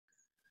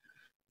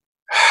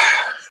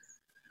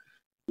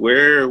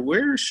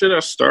Where should I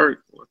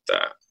start with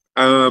that?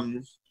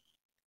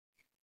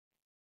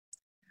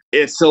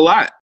 It's a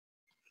lot.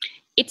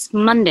 It's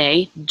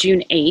Monday,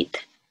 June 8th,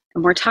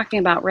 and we're talking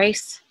about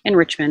race in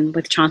Richmond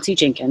with Chauncey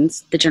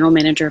Jenkins, the general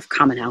manager of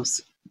Common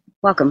House.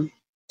 Welcome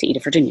to Eat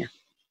It, Virginia.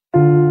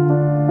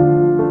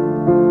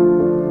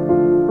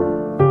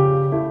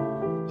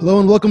 Hello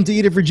and welcome to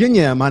Eat It,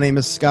 Virginia. My name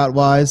is Scott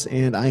Wise,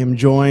 and I am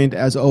joined,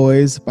 as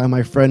always, by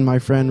my friend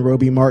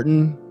Roby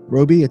Martin.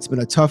 Roby, it's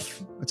been a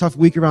tough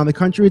week around the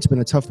country. It's been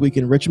a tough week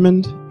in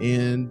Richmond,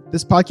 and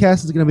this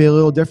podcast is going to be a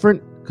little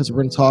different because we're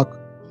going to talk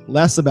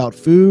less about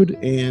food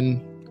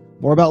and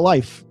more about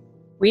life.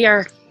 We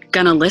are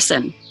going to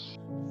listen.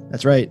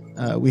 That's right.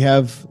 We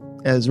have,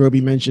 as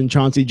Roby mentioned,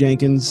 Chauncey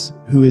Jenkins,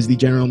 who is the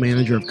general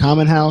manager of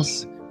Common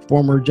House,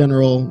 former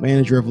general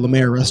manager of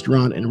Lemaire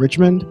Restaurant in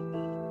Richmond.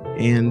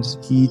 And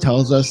he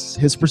tells us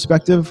his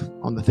perspective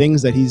on the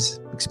things that he's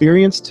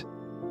experienced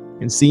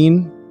and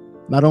seen,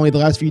 not only the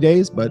last few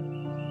days, but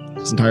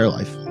his entire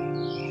life.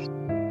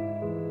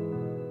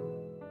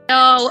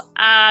 So,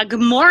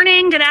 good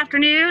morning, good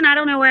afternoon. I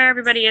don't know where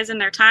everybody is in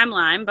their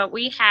timeline, but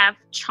we have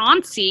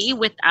Chauncey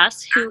with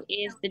us, who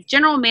is the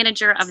general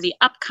manager of the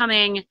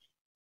upcoming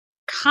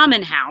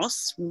Common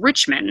House,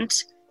 Richmond,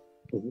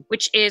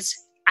 which is,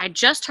 I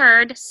just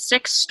heard,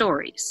 6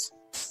 stories.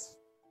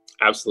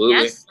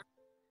 Absolutely. Yes?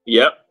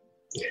 Yep.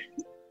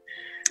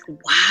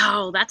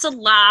 Wow, that's a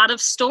lot of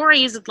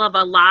stories. A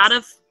lot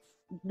of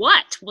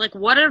what? Like,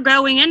 what are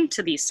going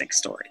into these 6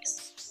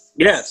 stories?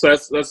 Yeah, so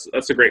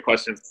that's a great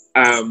question.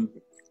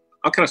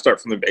 I'll kind of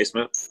start from the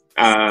basement.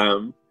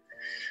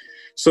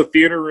 So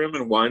theater room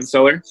and wine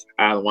cellar.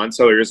 The wine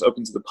cellar is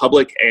open to the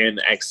public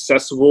and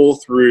accessible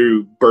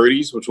through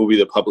Birdie's, which will be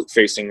the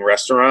public-facing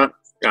restaurant.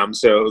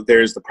 So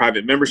there's the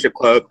private membership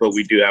club, but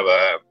we do have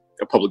a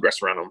public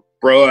restaurant on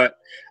Broad.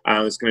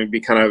 It's going to be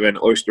kind of an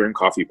oyster and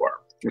coffee bar,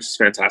 which is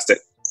fantastic.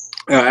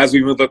 As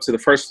we move up to the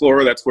first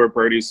floor, that's where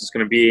Birdie's is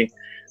going to be.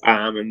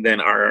 And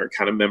then our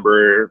kind of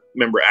member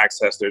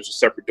access, there's a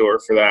separate door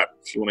for that.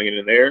 If you want to get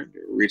in there,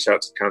 reach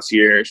out to the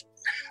concierge.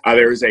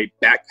 There is a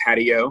back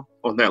patio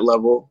on that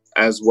level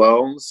as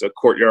well. It's a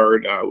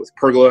courtyard with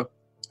pergola.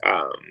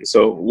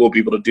 So we'll be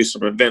able to do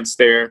some events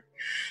there.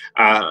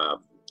 And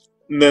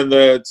then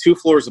the 2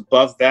 floors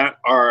above that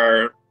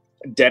are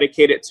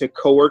dedicated to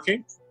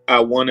co-working.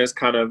 One is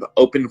kind of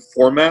open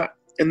format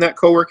in that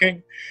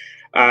co-working.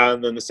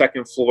 And then the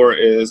second floor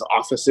is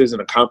offices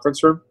and a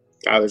conference room.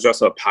 There's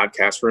also a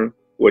podcast room,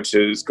 which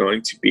is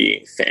going to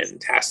be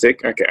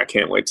fantastic. I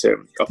can't wait to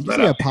open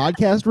that up. A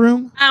podcast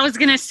room? I was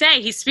going to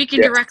say, he's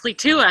speaking directly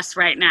to us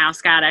right now,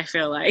 Scott, I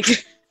feel like.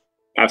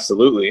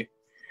 Absolutely.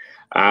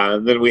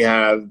 Then we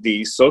have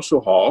the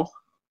social hall,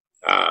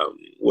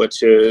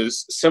 which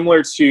is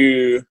similar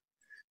to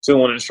the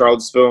one in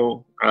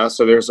Charlottesville.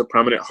 So there's a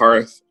prominent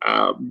hearth.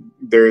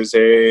 There's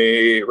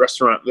a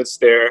restaurant that's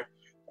there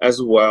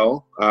as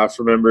well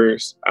for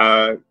members.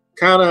 Kind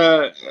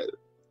of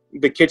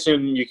the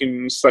kitchen, you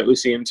can slightly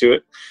see into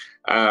it.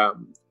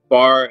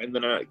 Bar, and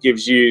then it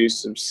gives you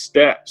some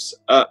steps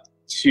up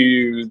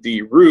to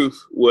the roof,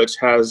 which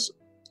has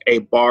a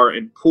bar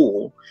and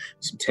pool,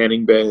 some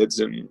tanning beds,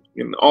 and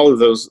all of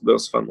those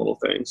fun little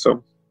things.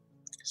 So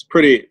it's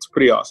pretty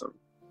awesome.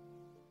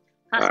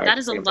 That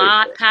is a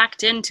lot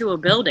packed into a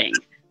building.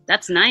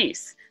 That's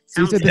nice.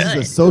 So you said this is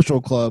a social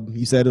club.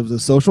 You said it was a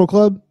social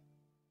club?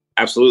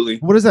 Absolutely.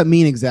 What does that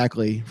mean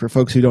exactly for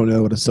folks who don't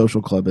know what a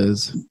social club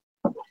is?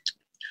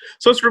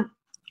 So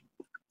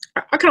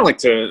I kind of like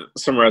to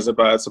summarize it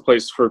by it's a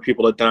place for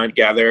people to dine,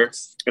 gather,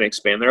 and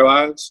expand their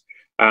lives.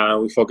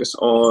 We focus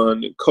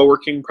on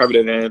co-working, private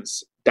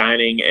events,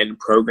 dining, and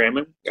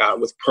programming,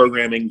 with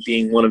programming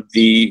being one of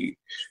the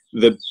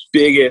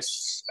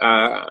biggest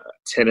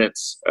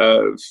tenets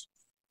of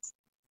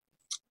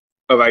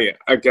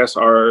I guess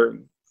our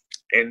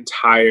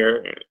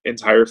entire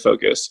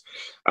focus,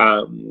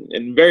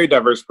 and very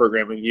diverse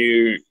programming.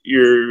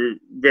 You're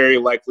very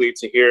likely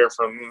to hear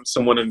from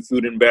someone in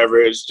food and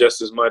beverage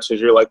just as much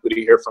as you're likely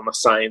to hear from a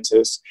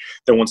scientist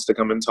that wants to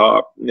come and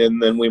talk. And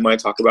then we might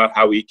talk about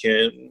how we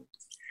can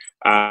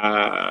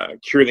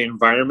cure the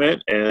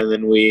environment, and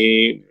then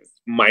we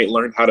might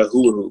learn how to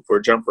hula hoop or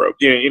jump rope.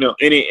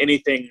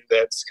 Anything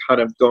that's kind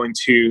of going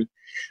to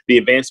the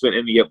advancement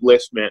and the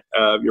upliftment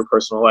of your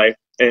personal life,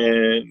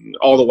 and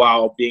all the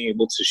while being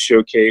able to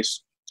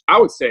showcase, I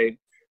would say,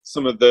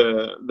 some of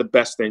the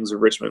best things of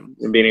Richmond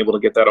and being able to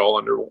get that all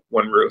under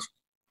one roof.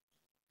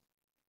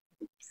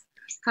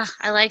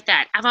 I like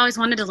that. I've always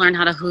wanted to learn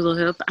how to hula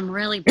hoop. I'm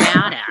really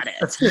bad at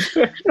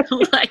it.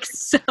 Like,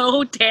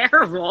 so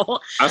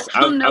terrible. I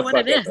don't know what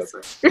it is.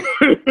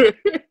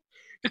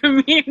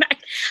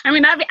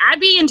 I'd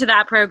be into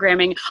that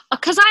programming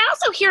because I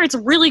also hear it's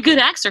really good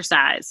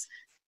exercise.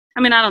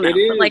 I don't know,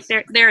 but like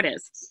there it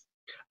is.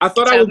 I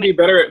thought I would be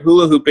better at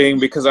hula hooping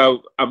because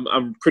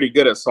I'm pretty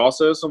good at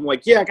salsa. So I'm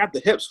like, yeah, I got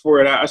the hips for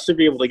it. I should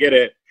be able to get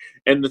it.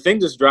 And the thing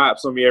just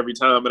drops on me every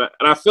time. And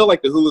I feel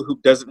like the hula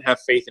hoop doesn't have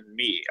faith in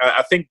me.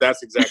 I think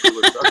that's exactly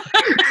what's up.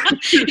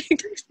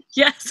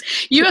 Yes,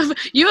 you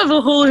have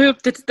a hula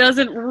hoop that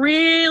doesn't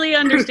really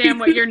understand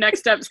what your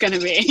next step's going to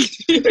be.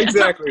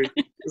 Exactly.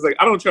 It's like,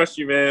 I don't trust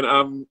you, man.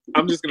 I'm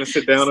just going to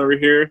sit down over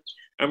here.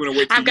 I'm going to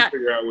wait till you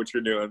figure out what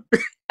you're doing.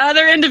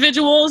 Other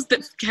individuals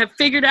that have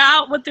figured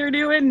out what they're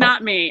doing,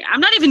 not me. I'm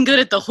not even good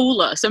at the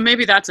hula, so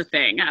maybe that's a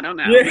thing. I don't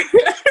know. Yeah.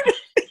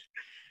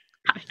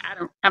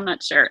 I'm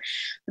not sure,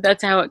 but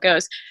that's how it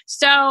goes.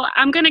 So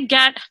I'm going to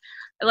get,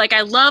 like,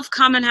 I love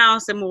Common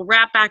House, and we'll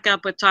wrap back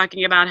up with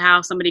talking about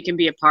how somebody can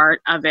be a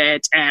part of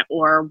it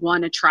or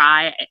want to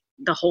try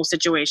the whole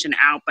situation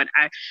out. But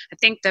I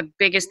think the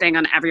biggest thing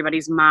on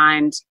everybody's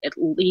mind, at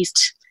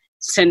least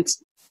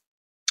since,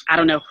 I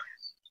don't know,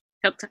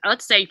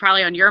 let's say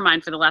probably on your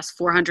mind for the last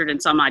 400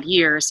 and some odd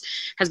years,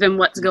 has been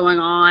what's going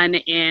on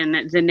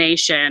in the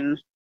nation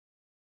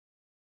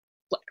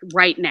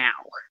right now.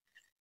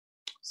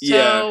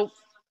 So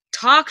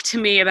talk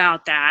to me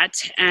about that.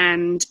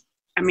 And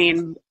I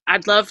mean,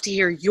 I'd love to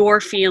hear your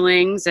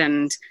feelings,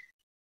 and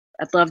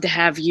I'd love to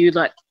have you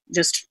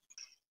just.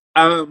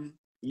 I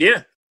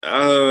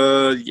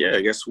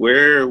guess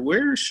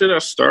where should I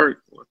start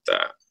with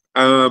that?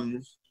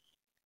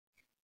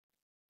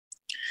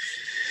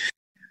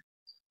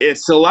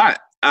 It's a lot.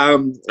 I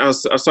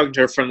was talking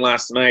to a friend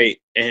last night,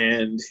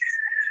 and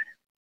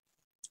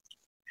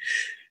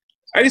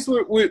I guess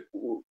we're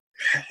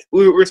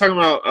talking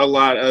about a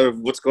lot of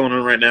what's going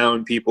on right now,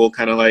 and people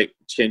kind of like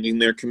changing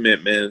their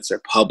commitments or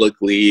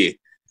publicly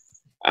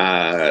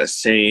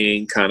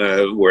saying kind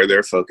of where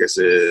their focus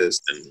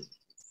is. And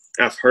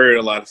I've heard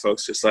a lot of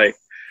folks just like,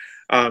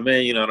 oh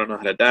man, I don't know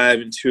how to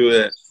dive into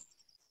it.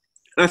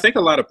 And I think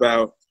a lot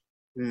about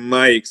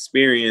my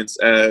experience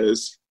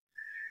as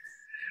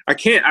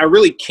I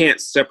really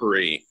can't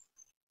separate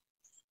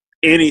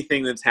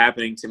anything that's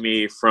happening to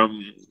me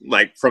from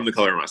the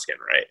color of my skin,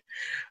 right?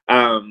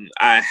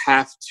 I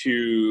have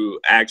to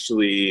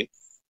actually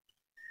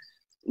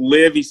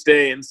live each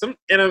day, and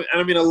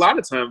I mean, a lot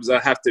of times I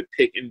have to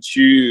pick and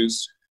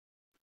choose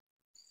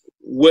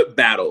what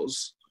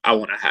battles I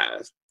want to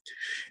have.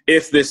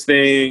 If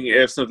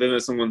something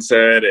that someone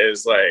said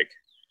is like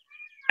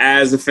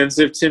as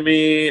offensive to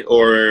me,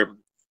 or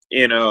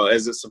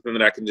is it something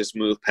that I can just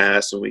move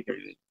past and we can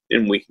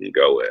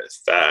go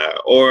with,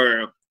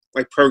 or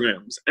like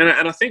programs. And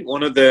I think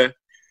one of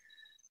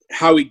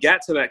how we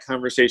got to that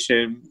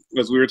conversation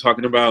was we were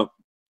talking about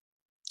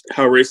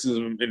how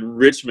racism in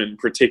Richmond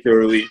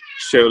particularly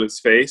showed its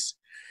face.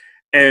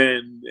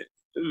 And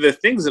the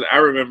things that I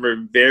remember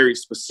very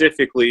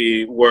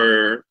specifically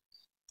were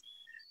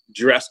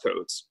dress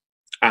codes,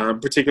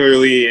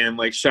 particularly in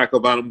like shackle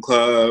bottom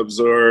clubs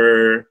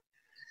or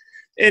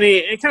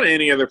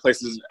any other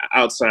places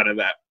outside of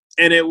that.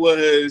 And it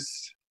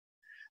was,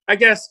 I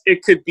guess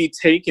it could be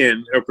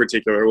taken a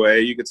particular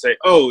way. You could say,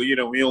 oh,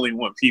 we only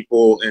want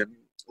people in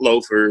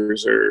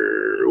loafers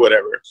or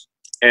whatever.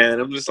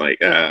 And I'm just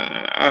like,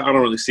 I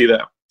don't really see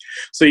that.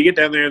 So you get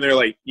down there and they're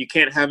like, you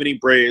can't have any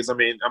braids. I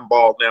mean, I'm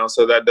bald now,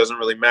 so that doesn't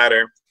really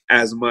matter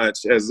as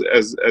much as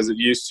it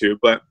used to,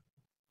 but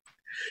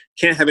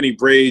can't have any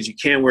braids. You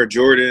can't wear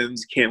Jordans,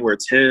 you can't wear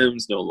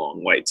Timbs, no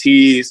long white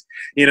tees,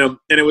 and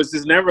it was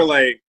just never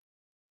like,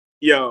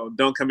 yo,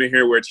 don't come in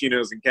here wear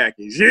chinos and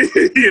khakis.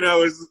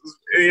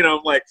 I'm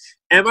like,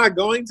 am I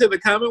going to the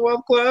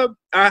Commonwealth Club?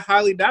 I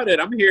highly doubt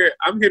it. I'm here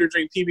to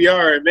drink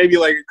PBR and maybe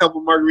like a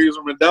couple margaritas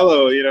or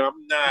Modelo.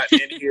 I'm not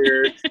in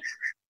here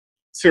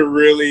to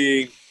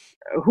really,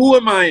 who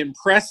am I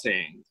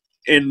impressing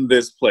in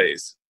this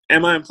place?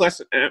 Am I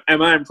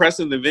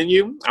impressing the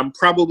venue? I'm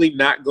probably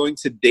not going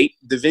to date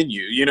the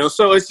venue,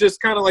 So it's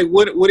just kind of like,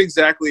 what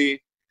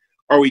exactly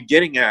are we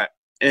getting at?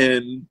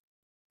 And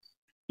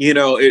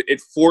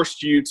it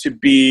forced you to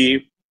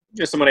be.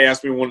 Somebody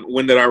asked me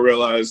when did I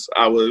realize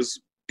I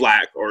was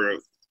Black or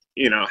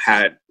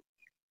had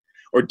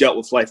or dealt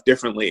with life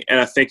differently, and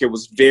I think it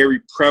was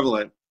very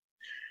prevalent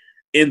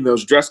in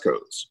those dress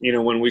codes.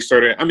 When we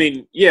started. I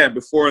mean,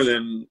 before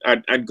then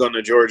I'd gone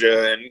to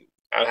Georgia and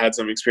I had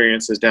some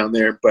experiences down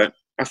there, but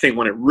I think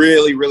when it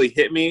really, really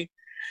hit me,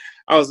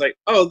 I was like,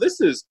 oh,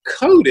 this is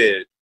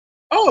coded.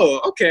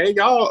 Oh, okay,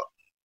 y'all.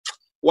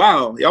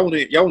 Wow, y'all want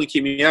to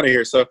keep me out of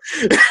here. So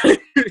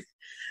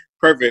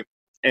perfect.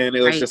 And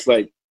it was just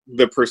like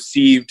the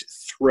perceived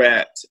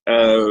threat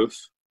of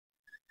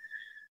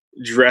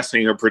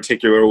dressing a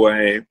particular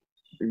way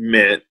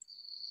meant,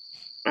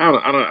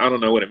 I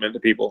don't know what it meant to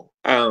people.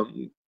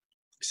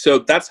 So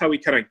that's how we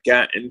kind of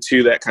got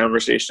into that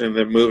conversation and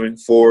then moving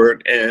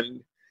forward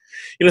and,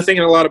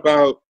 thinking a lot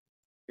about,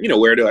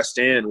 where do I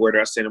stand? Where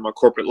do I stand in my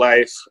corporate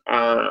life?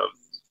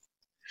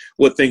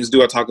 What things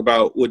do I talk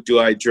about? What do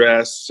I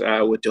address?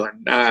 What do I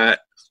not?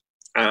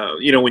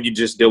 When you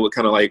just deal with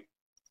kind of like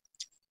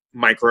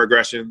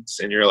microaggressions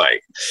and you're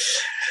like,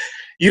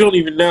 you don't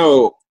even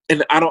know.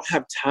 And I don't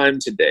have time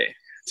today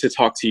to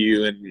talk to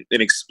you and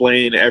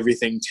explain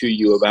everything to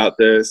you about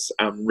this.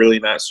 I'm really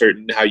not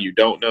certain how you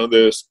don't know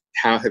this.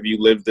 How have you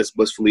lived this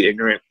blissfully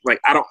ignorant? Like,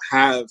 I don't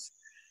have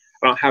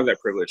that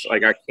privilege.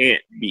 Like, I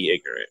can't be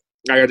ignorant.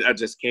 I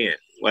just can't,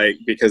 like,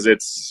 because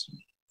it's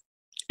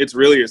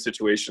really a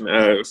situation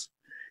of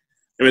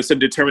And it's a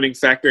determining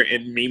factor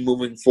in me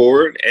moving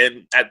forward.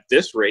 And at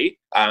this rate,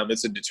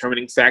 it's a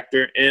determining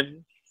factor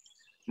in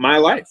my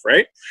life,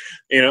 right?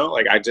 You know,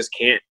 like I just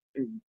can't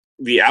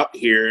be out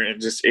here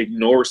and just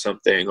ignore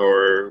something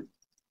or,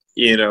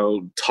 you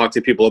know, talk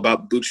to people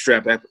about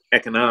bootstrap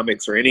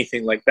economics or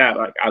anything like that.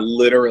 Like I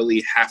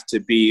literally have to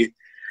be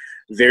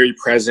very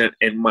present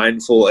and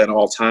mindful at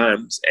all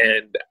times.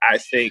 And I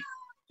think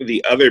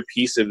the other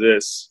piece of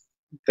this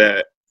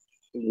that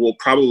we'll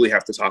probably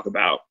have to talk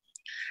about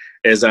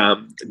is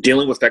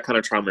dealing with that kind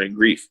of trauma and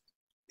grief.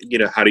 You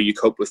know, how do you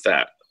cope with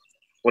that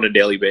on a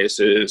daily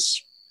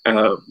basis?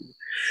 I'm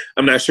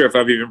not sure if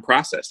I've even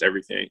processed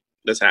everything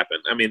that's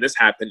happened. I mean, this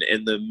happened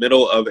in the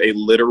middle of a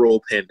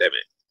literal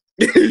pandemic,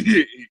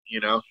 you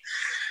know?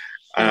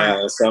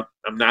 So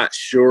I'm not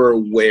sure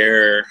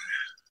when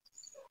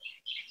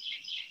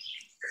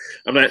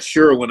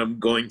I'm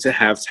going to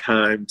have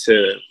time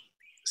to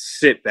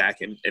sit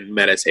back and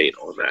meditate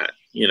on that.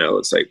 You know,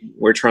 it's like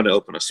we're trying to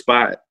open a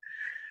spot.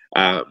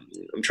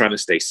 I'm trying to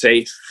stay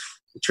safe.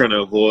 I'm trying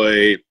to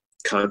avoid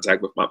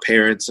contact with my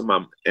parents and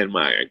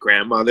my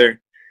grandmother.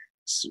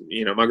 So,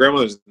 you know, my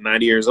grandmother's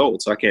 90 years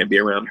old, so I can't be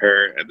around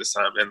her at this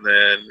time. And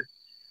then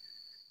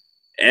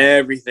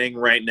everything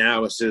right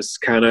now is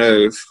just kind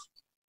of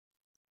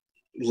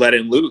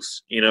letting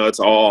loose. You know, it's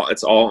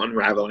all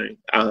unraveling.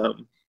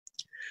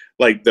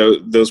 Like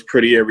those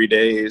pretty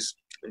everydays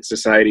in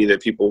society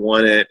that people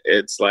wanted.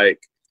 It's like,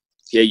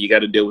 yeah, you got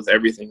to deal with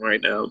everything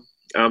right now.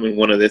 And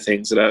one of the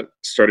things that I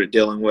started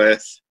dealing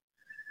with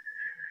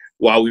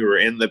while we were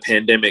in the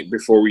pandemic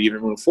before we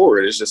even moved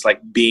forward is just like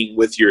being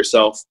with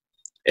yourself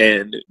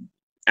and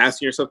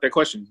asking yourself that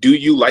question: do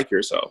you like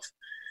yourself?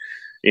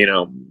 You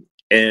know,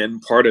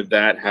 and part of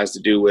that has to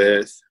do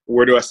with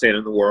where do I stand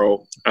in the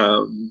world?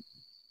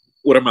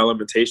 What are my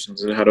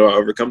limitations and how do I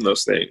overcome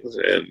those things?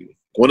 And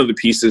one of the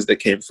pieces that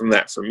came from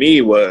that for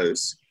me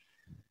was,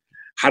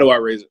 how do I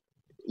raise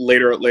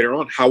later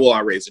on? How will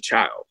I raise a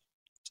child?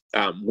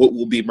 What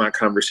will be my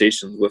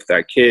conversations with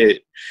that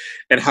kid?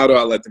 And how do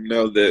I let them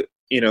know that,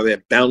 you know, they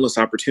have boundless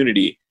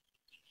opportunity,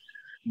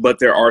 but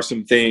there are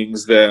some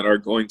things that are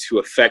going to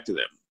affect them,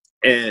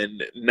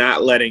 and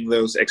not letting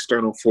those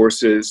external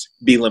forces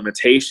be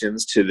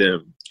limitations to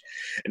them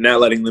and not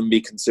letting them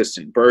be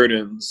consistent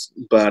burdens,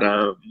 but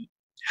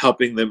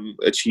helping them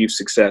achieve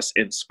success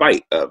in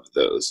spite of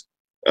those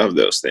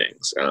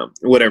things,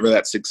 whatever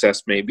that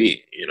success may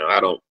be. You know, I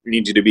don't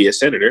need you to be a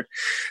senator.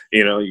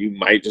 You know, you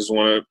might just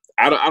want to,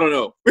 I don't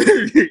know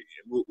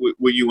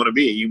what you want to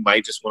be. You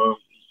might just want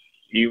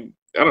to,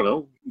 I don't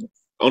know,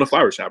 own a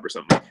flower shop or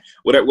something,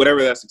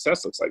 whatever that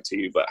success looks like to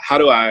you. But how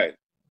do I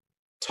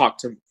talk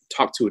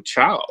to a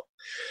child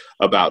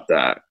about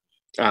that?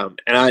 And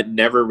I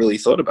never really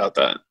thought about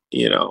that,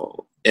 you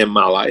know, in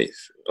my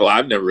life. Well,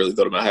 I've never really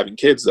thought about having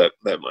kids that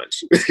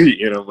much,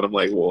 you know, but I'm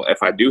like, well,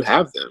 if I do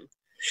have them,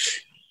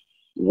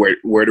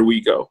 where do we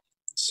go?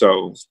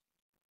 So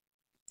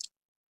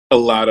a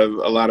lot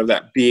of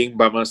that being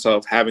by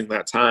myself, having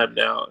that time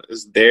now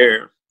is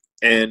there.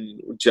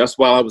 And just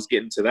while I was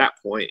getting to that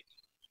point,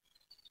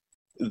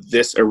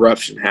 this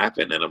eruption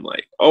happened, and I'm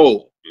like,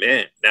 oh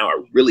man, now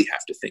I really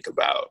have to think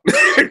about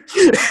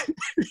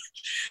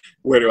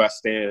where do I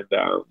stand?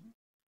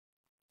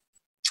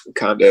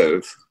 Kind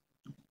of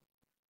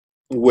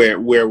where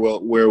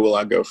will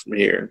I go from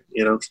here?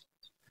 You know.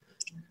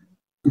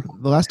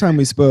 The last time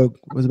we spoke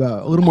was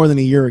about a little more than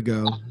a year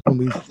ago. When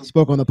we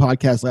spoke on the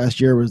podcast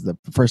last year was the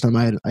first time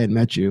I had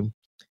met you.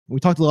 We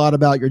talked a lot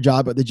about your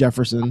job at the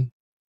Jefferson,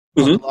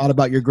 talked a lot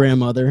about your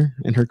grandmother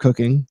and her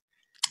cooking,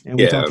 and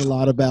we talked a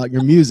lot about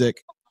your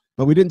music,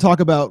 but we didn't talk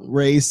about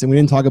race and we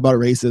didn't talk about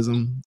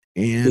racism.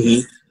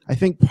 And I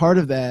think part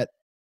of that,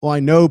 well,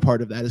 I know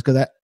part of that is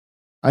because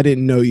I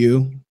didn't know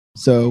you,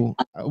 so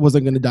I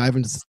wasn't going to dive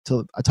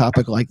into a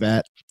topic like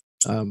that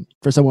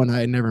for someone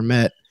I had never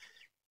met.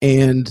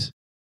 And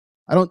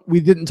we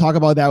didn't talk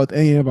about that with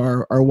any of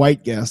our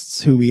white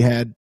guests who we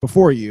had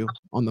before you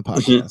on the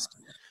podcast.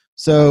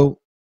 So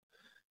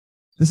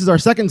this is our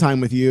second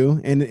time with you,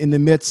 and in the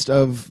midst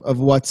of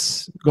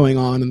what's going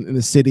on in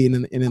the city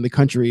and in the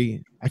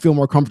country, I feel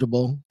more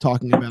comfortable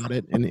talking about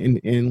it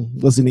and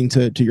listening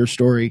to your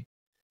story.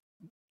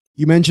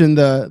 You mentioned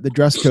the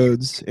dress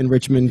codes in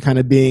Richmond kind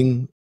of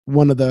being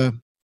one of the,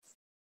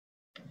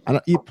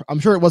 I'm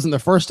sure it wasn't the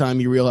first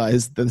time you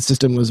realized that the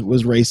system was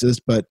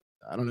racist, but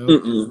I don't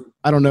know.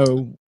 I don't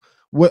know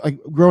what, like,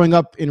 growing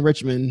up in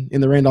Richmond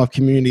in the Randolph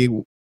community,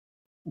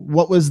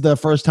 what was the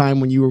first time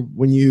when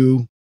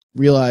you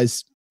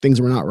realized things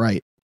were not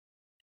right?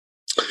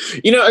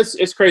 You know,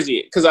 it's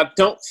crazy because I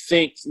don't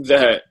think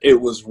that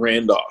it was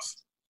Randolph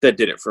that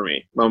did it for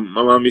me. My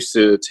mom used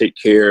to take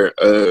care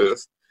of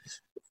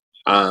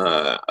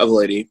a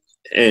lady,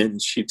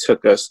 and she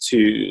took us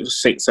to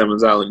St.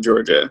 Simons Island,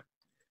 Georgia.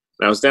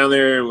 And I was down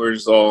there, and we're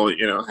just all,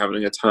 you know,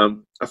 having a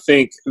time. I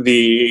think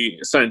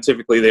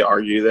scientifically they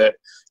argue that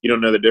you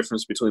don't know the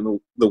difference between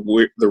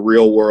the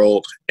real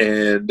world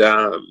and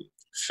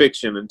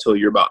fiction until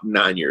you're about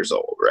 9 years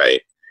old,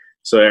 right?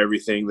 So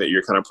everything that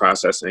you're kind of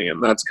processing,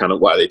 and that's kind of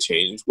why they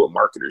changed what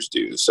marketers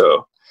do.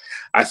 So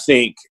I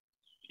think,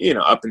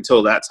 up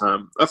until that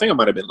time, I think I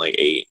might have been like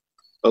 8,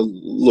 a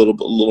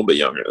little bit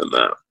younger than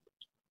that.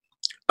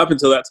 Up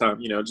until that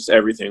time, just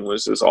everything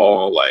was just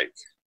all like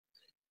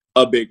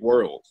a big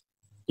world,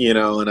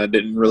 and I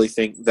didn't really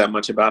think that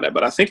much about it.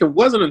 But I think it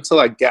wasn't until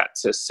I got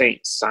to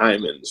St.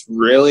 Simon's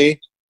really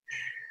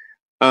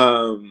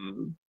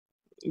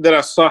that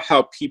I saw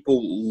how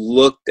people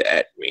looked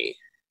at me.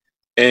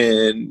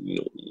 And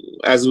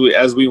as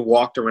we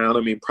walked around,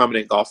 I mean,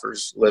 prominent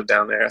golfers live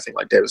down there. I think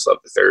like Davis Love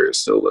III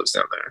still lives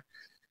down there.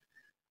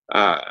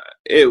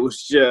 It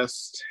was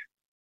just,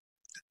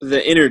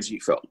 the energy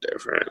felt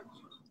different.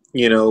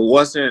 It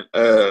wasn't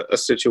a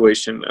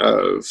situation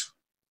of,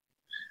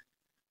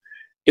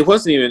 it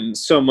wasn't even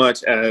so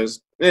much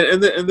as,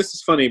 and this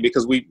is funny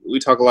because we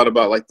talk a lot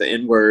about like the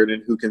N-word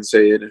and who can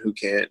say it and who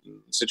can't, and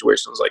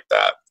situations like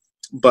that.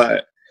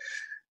 But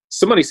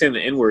somebody saying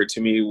the N-word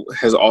to me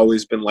has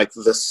always been like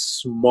the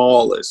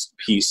smallest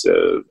piece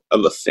of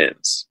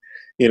offense.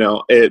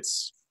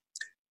 It's,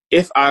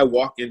 if I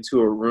walk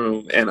into a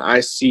room and I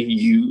see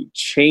you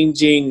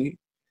changing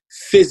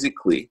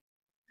physically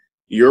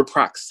your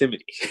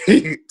proximity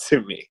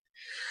to me,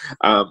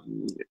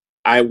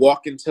 I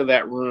walk into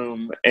that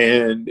room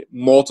and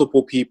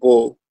multiple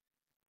people,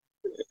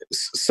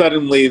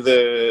 suddenly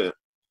the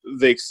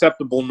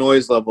acceptable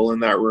noise level in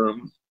that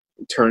room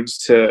turns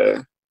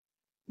to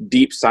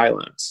deep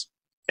silence,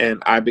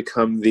 and I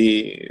become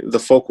the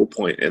focal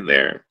point in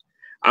there.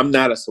 I'm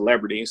not a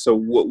celebrity, so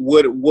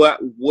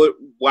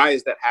why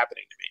is that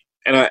happening to me?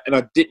 And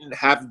I didn't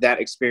have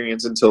that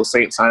experience until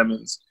St.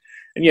 Simon's,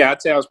 and yeah,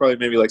 I'd say I was probably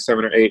maybe like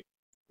 7 or 8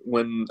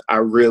 when I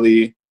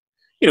really,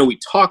 we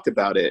talked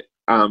about it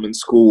in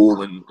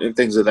school and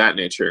things of that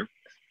nature.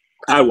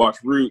 I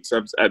watched Roots.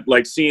 I've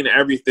like seeing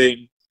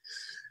everything.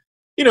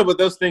 But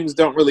those things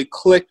don't really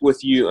click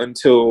with you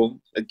until,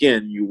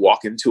 again, you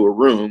walk into a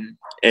room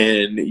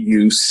and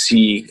you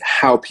see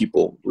how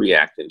people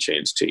react and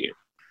change to you.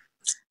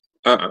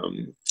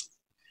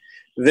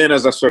 Then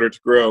as I started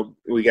to grow,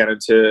 we got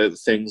into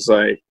things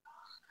like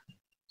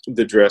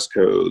the dress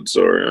codes,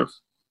 or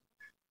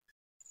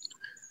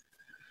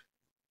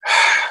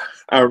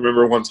I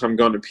remember one time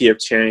going to P.F.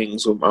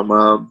 Chang's with my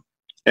mom,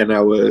 and I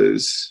think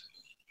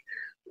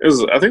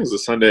it was a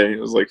Sunday. It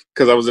was like,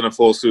 because I was in a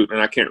full suit,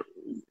 and I can't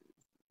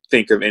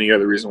think of any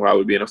other reason why I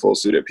would be in a full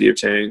suit at P.F.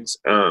 Chang's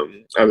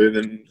other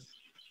than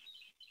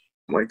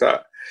like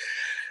that.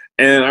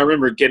 And I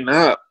remember getting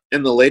up,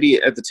 and the lady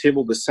at the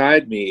table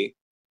beside me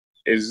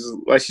is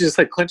like, she just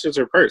like clenches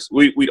her purse.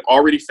 We'd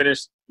already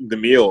finished the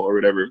meal or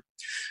whatever.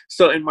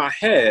 So in my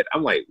head,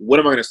 I'm like, what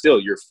am I gonna steal?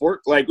 Your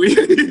fork? Like, like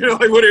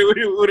what do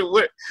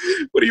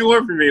you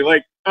want from me?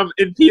 Like, I'm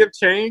in P.F.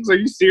 Chang's. Are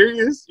you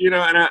serious? And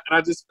I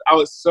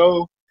was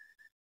so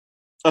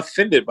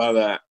offended by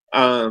that.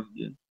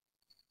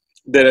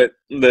 That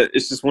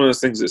it's just one of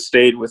those things that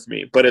stayed with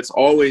me. But it's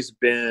always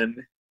been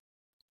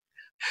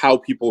how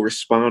people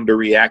respond or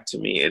react to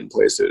me in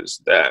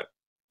places that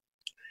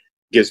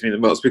gives me the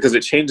most, because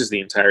it changes the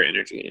entire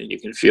energy and you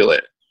can feel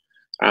it.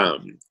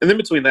 And then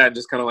between that,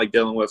 just kind of like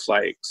dealing with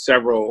like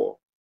several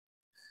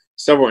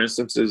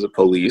instances of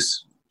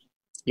police.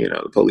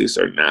 The police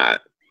are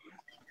not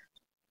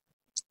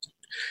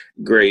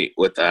great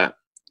with that.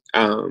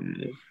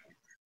 And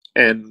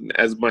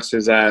as much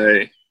as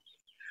I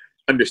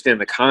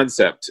understand the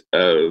concept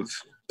of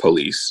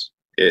police,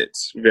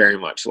 it's very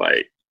much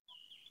like,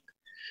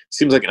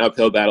 seems like an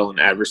uphill battle, an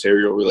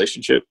adversarial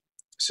relationship.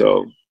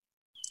 So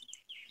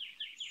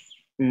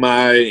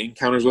my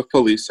encounters with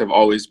police have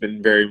always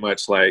been very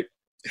much like,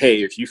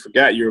 hey, if you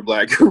forgot you were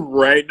Black,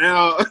 right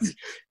now is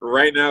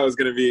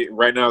gonna be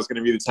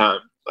the time.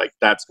 Like,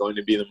 that's going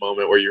to be the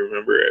moment where you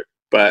remember it.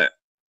 But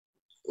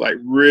like,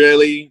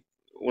 really,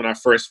 when I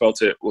first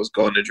felt it was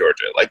going to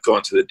Georgia, like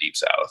going to the Deep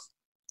South,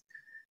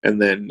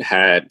 and then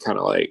had kind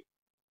of like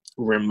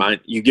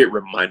you get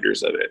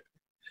reminders of it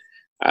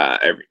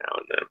every now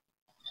and then.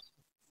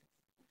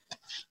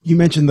 You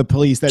mentioned the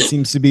police. That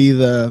seems to be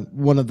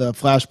one of the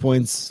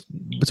flashpoints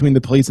between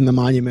the police and the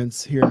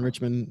monuments here in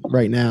Richmond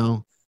right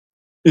now.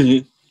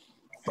 Mm-hmm.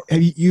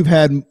 You've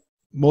had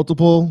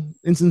multiple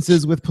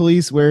instances with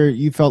police where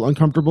you felt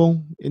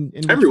uncomfortable in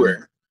everywhere.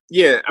 Richmond?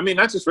 Yeah, I mean,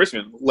 not just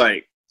Richmond,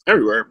 like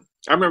everywhere.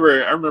 I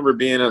remember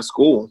being at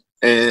school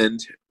and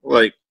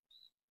like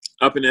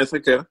up in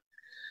Ithaca,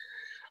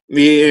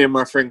 me and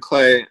my friend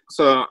Clay.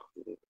 So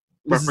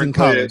my This is friend in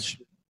Clay,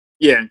 college.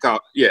 in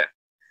college. Yeah.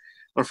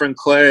 My friend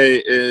Clay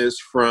is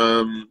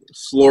from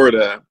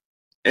Florida,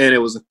 and it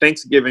was a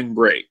Thanksgiving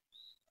break.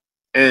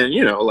 And,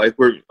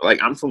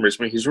 I'm from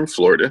Richmond, he's from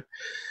Florida.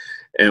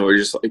 And we're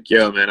just like,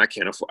 yo, man,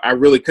 I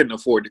really couldn't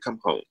afford to come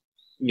home.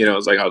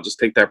 It's like, I'll just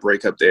take that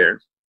break up there.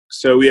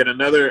 So we had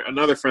another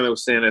friend that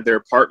was staying at their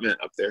apartment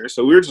up there.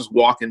 So we were just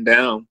walking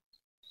down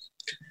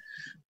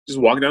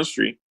the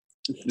street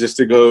just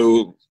to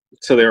go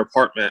to their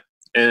apartment.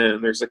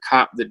 And there's a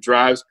cop that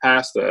drives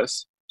past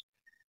us.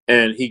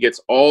 And he gets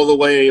all the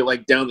way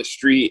like down the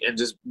street and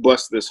just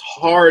busts this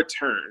hard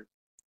turn.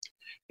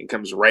 It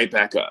comes right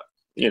back up.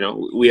 You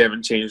know, we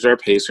haven't changed our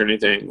pace or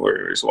anything.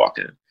 We're just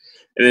walking.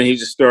 And then he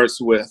just starts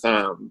with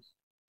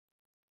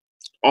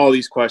all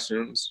these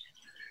questions.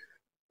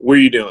 What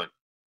are you doing?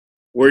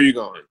 Where are you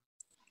going?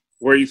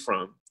 Where are you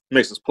from?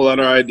 Makes us pull out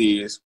our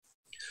IDs.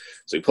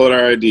 So we pull out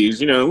our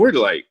IDs. You know,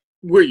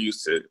 we're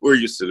used to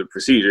the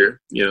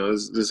procedure. You know,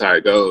 this is how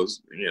it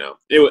goes. You know,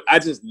 I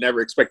just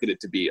never expected it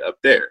to be up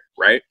there,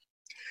 right?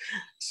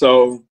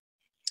 So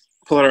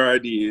pull out our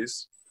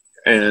IDs,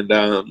 and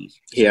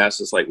he asked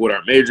us like what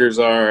our majors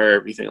are,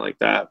 everything like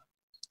that.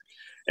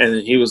 And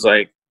then he was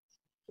like,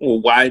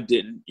 well, why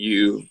didn't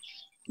you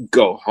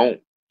go home?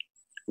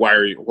 Why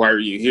are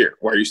you here?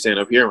 Why are you staying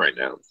up here right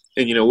now?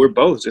 And, you know, we're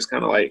both just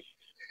kind of like,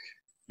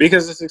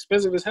 because it's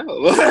expensive as hell.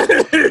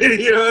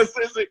 You know,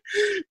 it's like,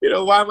 you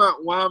know, why am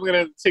I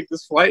going to take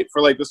this flight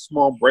for like this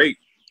small break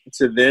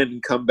to then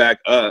come back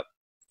up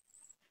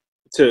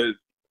to,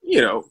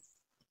 you know,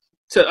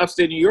 to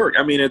upstate New York?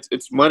 I mean,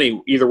 it's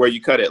money either way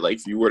you cut it. Like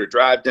if you were to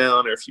drive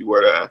down or if you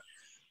were to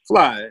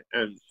fly,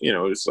 and, you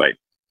know, it's like,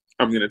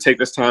 I'm going to take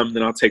this time, and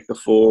then I'll take the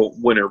full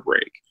winter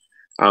break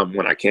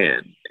when I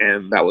can.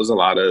 And that was a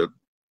lot of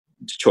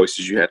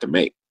choices you had to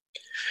make.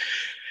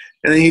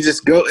 And then he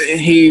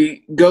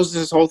goes to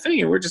this whole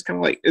thing, and we're just kind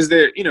of like, is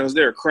there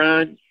a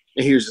crime?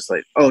 And he was just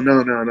like, oh,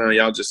 no.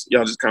 Y'all just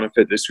kind of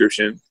fit the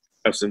description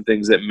of some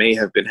things that may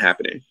have been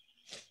happening.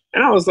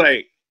 And I was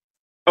like,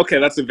 okay,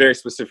 that's a very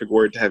specific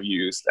word to have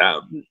used,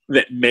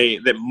 that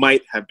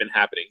might have been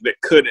happening,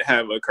 that could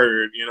have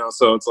occurred, you know?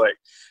 So it's like,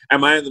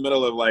 am I in the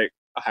middle of like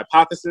a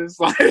hypothesis?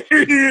 Like,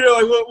 you know,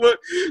 like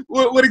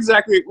what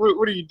exactly,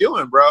 what are you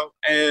doing, bro?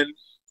 And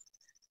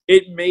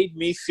it made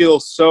me feel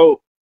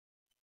so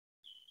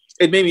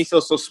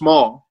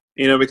small,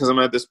 you know, because I'm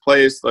at this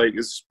place, like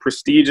it's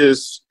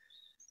prestigious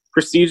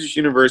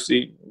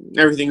university,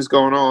 everything's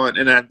going on.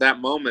 And at that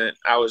moment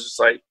I was just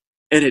like,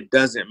 and it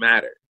doesn't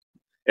matter.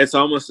 It's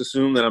almost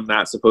assumed that I'm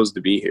not supposed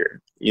to be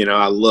here. You know,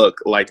 I look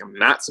like I'm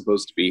not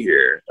supposed to be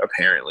here,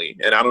 apparently.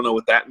 And I don't know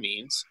what that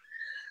means.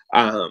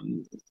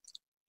 And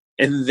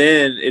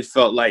then it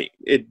felt like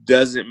it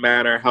doesn't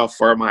matter how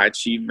far my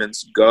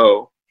achievements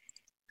go.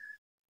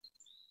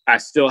 I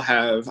still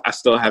have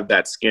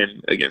that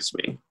skin against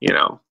me, you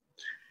know.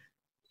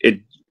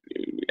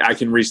 I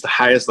can reach the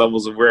highest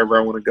levels of wherever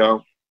I want to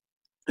go.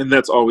 And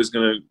that's always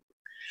going to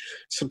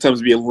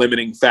sometimes be a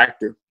limiting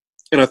factor.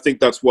 And I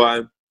think that's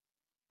why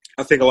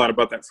I think a lot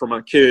about that for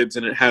my kids,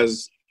 and it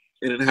has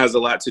a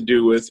lot to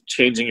do with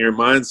changing your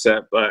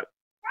mindset. But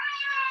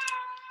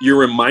you're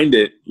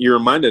reminded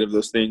of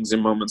those things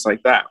in moments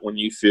like that when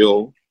you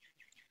feel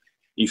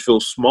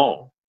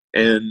small.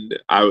 And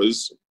I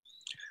was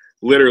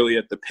literally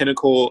at the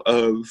pinnacle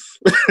of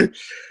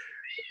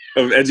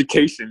of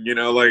education, you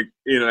know, like,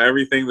 you know,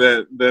 everything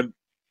that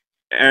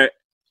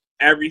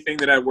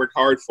I worked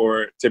hard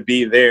for to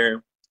be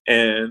there.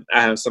 And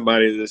I have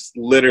somebody that's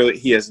literally,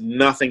 he has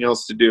nothing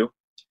else to do.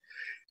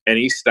 And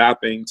he's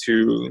stopping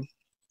to,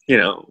 you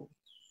know,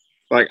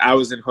 like I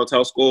was in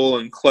hotel school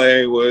and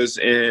Clay was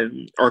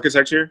in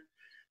architecture.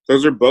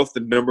 Those are both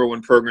the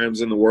 #1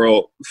 programs in the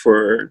world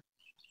for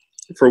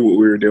what we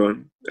were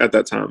doing at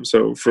that time.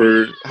 So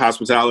for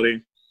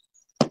hospitality,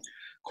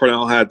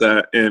 Cornell had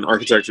that, and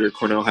architecture,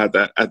 Cornell had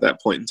that at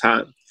that point in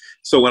time.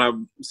 So when I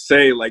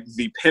say like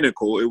the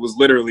pinnacle, it was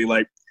literally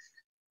like,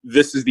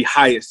 this is the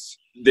highest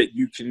that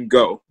you can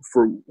go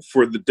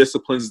for the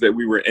disciplines that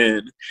we were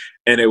in.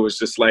 And it was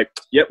just like,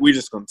 yep, we're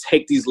just going to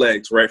take these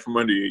legs right from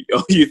under you.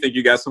 You think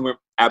you got somewhere?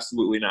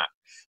 Absolutely not.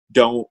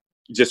 Don't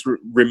just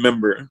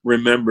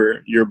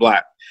remember you're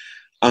Black.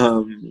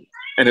 And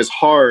it's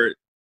hard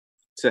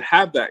to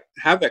have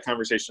that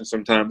conversation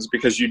sometimes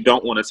because you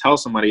don't want to tell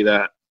somebody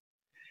that.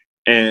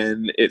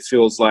 And it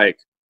feels like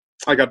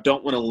I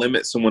don't want to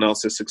limit someone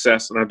else's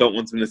success, and I don't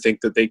want them to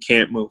think that they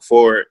can't move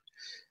forward.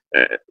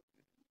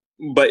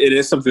 But it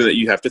is something that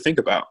you have to think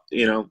about,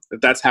 you know, if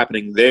that's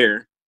happening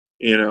there.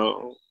 You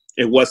know,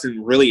 it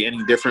wasn't really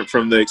any different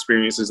from the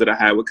experiences that I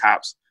had with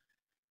cops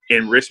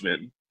in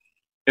Richmond.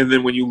 And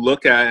then when you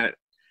look at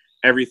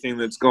everything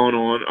that's going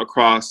on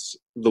across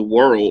the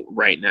world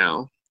right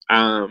now,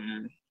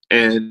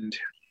 and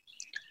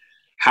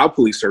how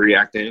police are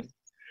reacting,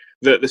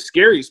 the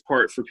scariest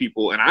part for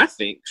people, and I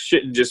think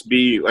shouldn't just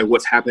be like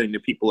what's happening to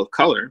people of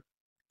color,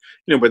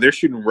 you know, but they're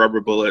shooting rubber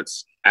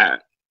bullets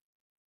at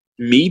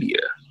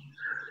media.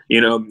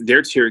 You know,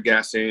 they're tear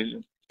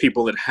gassing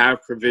people that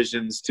have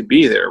provisions to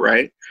be there,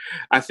 right?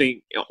 I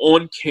think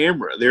on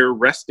camera, they're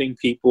arresting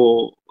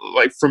people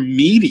like from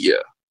media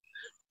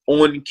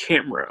on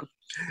camera.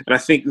 And I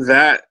think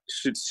that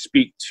should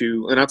speak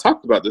to, and I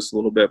talked about this a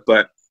little bit,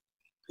 but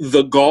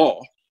the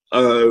gall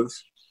of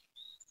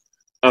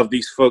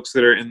these folks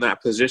that are in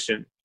that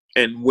position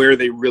and where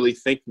they really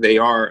think they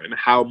are and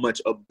how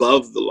much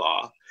above the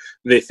law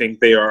they think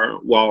they are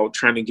while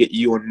trying to get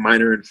you on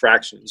minor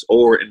infractions,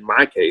 or in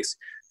my case,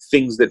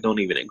 things that don't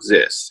even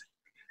exist.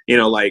 You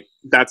know, like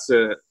that's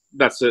a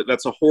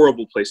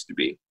horrible place to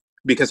be,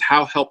 because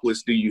how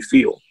helpless do you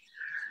feel?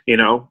 You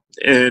know,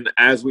 and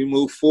as we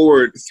move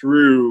forward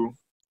through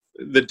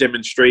the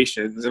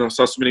demonstrations, and I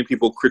saw so many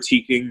people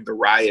critiquing the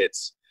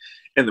riots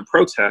and the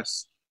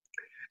protests.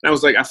 And I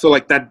was like, I feel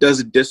like that does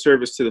a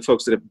disservice to the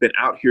folks that have been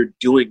out here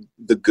doing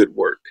the good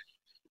work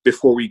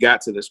before we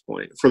got to this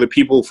point. For the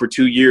people for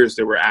 2 years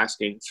that were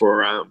asking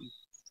for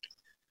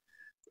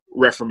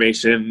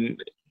reformation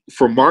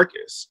for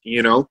Marcus,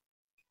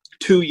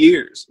 2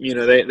 years,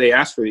 they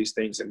asked for these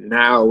things. And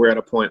now we're at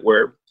a point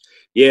where,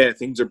 yeah,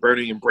 things are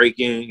burning and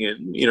breaking,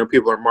 and,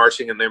 people are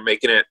marching, and they're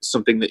making it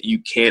something that you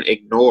can't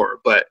ignore.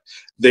 But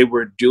they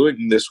were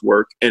doing this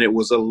work, and it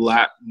was a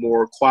lot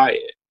more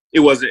quiet. It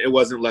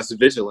wasn't less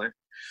vigilant,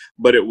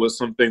 but it was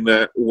something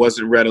that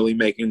wasn't readily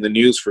making the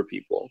news for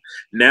people.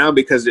 Now,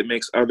 because it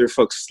makes other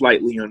folks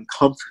slightly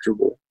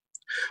uncomfortable,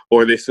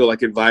 or they feel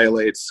like it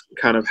violates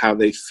kind of how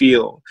they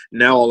feel,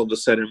 now all of a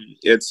sudden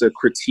it's a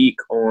critique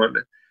on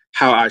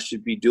how I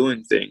should be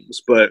doing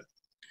things. But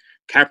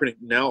Kaepernick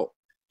knelt,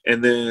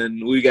 and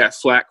then we got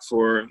flack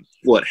for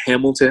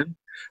Hamilton,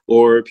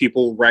 or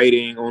people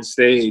writing on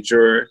stage,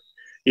 or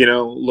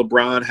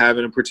LeBron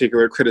having a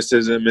particular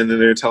criticism, and then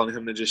they're telling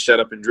him to just shut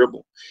up and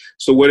dribble.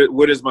 So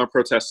what is my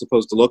protest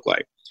supposed to look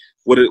like?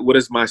 What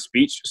is my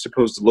speech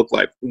supposed to look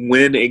like?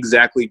 When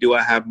exactly do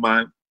I have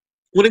my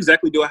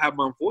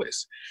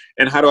voice?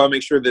 And how do I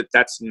make sure that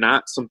that's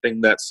not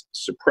something that's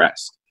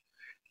suppressed?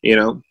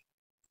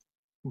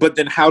 But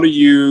then how do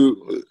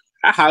you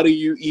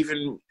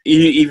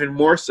even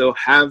more so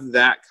have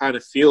that kind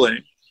of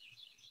feeling,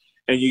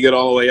 and you get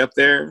all the way up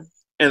there,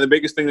 and the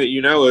biggest thing that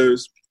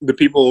is the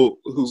people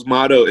whose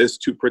motto is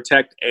to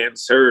protect and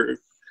serve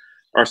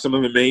are some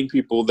of the main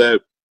people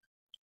that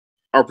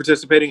are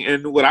participating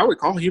in what I would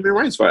call human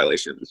rights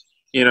violations.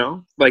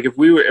 Like if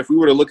we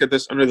were to look at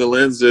this under the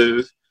lens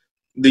of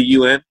the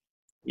UN,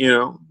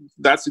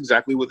 that's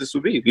exactly what this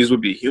would be. These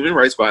would be human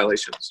rights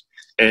violations.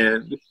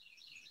 And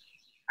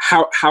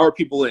how are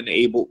people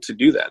enabled to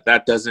do that?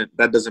 That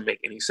doesn't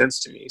make any sense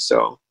to me.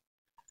 So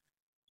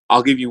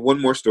I'll give you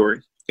one more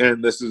story,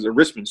 and this is a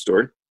Richmond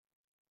story.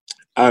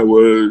 I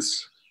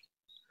was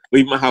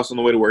leaving my house on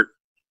the way to work,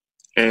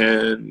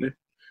 and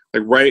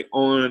right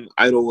on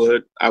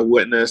Idlewood, I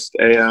witnessed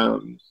a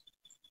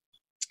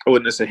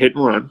hit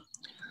and run.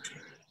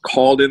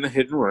 Called in the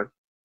hit and run,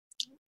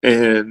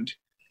 and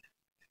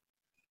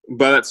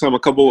by that time, a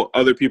couple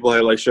other people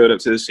had showed up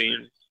to the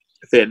scene.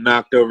 They had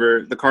knocked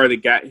over the car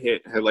that got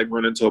hit, had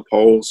run into a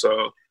pole,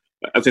 so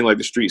I think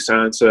the street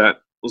sign, so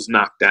that was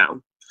knocked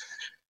down.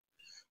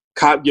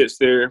 Cop gets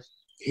there,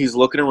 he's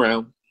looking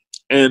around,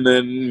 and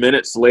then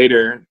minutes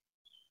later,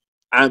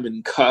 I'm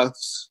in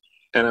cuffs,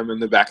 and I'm in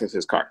the back of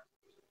his car.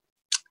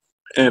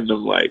 And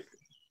I'm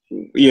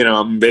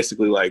I'm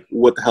basically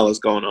what the hell is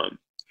going on?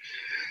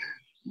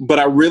 But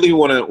I really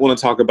want to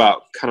talk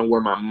about kind of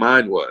where my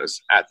mind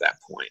was at that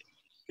point.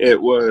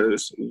 It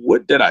was,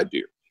 what did I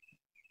do?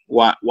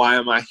 Why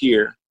am I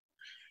here?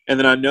 And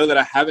then I know that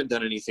I haven't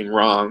done anything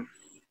wrong,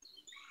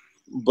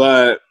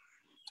 but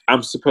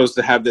I'm supposed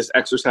to have this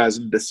exercise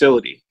in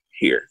docility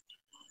here.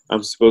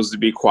 I'm supposed to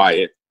be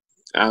quiet.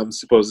 I'm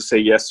supposed to say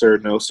yes, sir,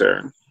 no, sir.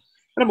 And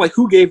I'm like,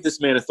 who gave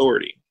this man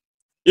authority?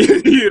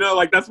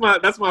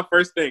 That's my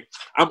first thing.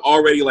 I'm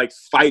already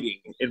fighting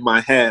in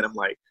my head. I'm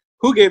like,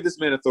 who gave this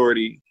man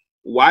authority?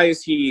 Why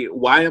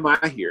am I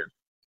here?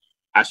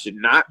 I should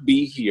not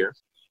be here.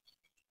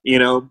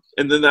 And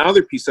then the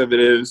other piece of it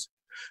is,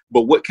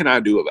 but what can I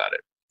do about it?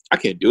 I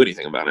can't do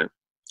anything about it.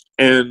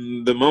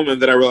 And the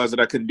moment that I realized that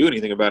I couldn't do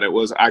anything about it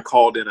was I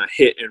called in a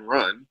hit and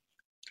run.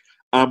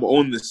 I'm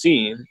on the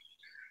scene,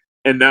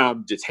 and now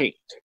I'm detained.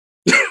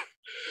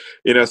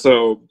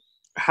 So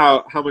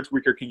how much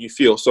weaker can you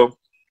feel? So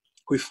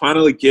we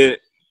finally get,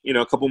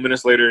 a couple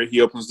minutes later,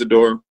 he opens the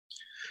door,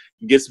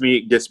 gets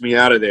me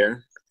out of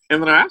there.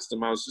 And then I asked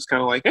him, I was just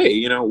kind of like,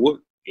 hey,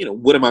 what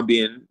am I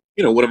being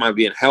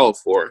held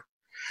for?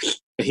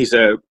 And he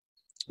said,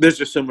 there's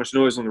just so much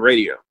noise on the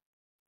radio.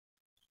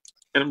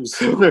 And I'm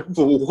just like,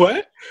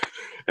 what?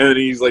 And then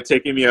he's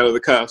taking me out of the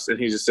cuffs, and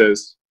he just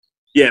says,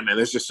 yeah, man,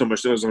 there's just so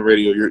much noise on the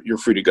radio. You're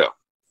free to go.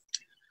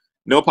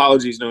 No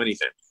apologies, no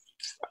anything.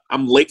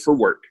 I'm late for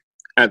work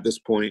at this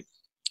point.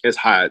 It's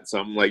hot, so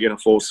I'm in a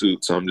full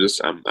suit. So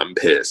I'm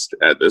pissed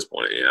at this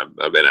point. Yeah,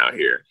 I've been out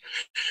here.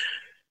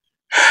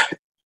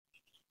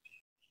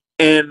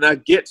 And I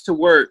get to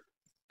work,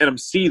 and I'm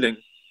seething.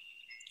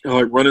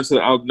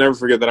 I'll never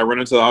forget that I run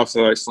into the office,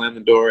 I slam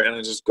the door, and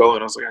I just go,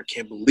 and I was like, I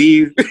can't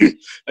believe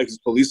this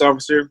police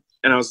officer.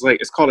 And I was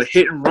like, it's called a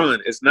hit and run.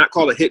 It's not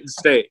called a hit and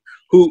stay.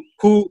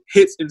 Who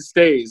hits and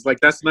stays?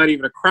 That's not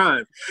even a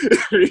crime.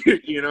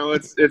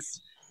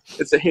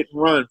 It's a hit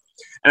and run.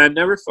 And I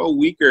never felt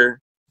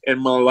weaker in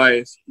my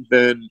life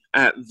than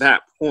at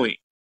that point,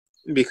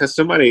 because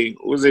somebody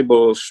was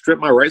able to strip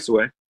my rights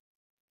away.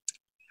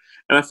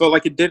 And I felt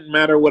like it didn't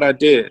matter what I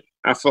did.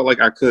 I felt like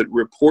I could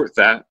report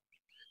that,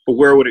 but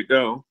where would it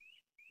go?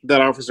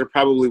 That officer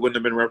probably wouldn't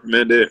have been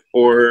reprimanded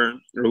or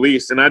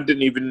released. And I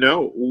didn't even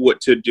know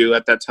what to do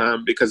at that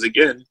time because,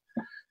 again,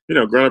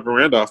 growing up in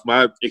Randolph,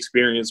 my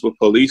experience with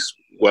police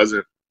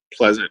wasn't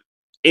pleasant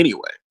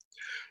anyway.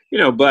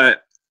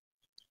 But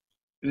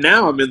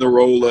now I'm in the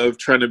role of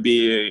trying to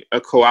be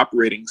a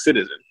cooperating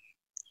citizen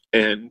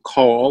and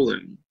call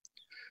and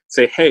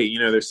say, hey, you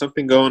know, there's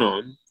something going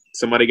on.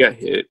 Somebody got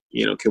hit.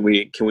 You know, can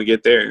we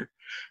get there?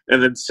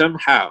 And then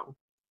somehow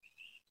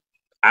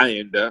I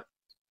end up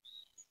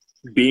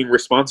being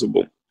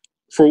responsible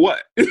for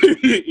what?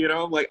 You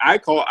know, I'm like, I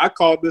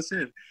called this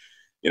in.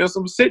 You know,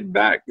 so I'm sitting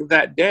back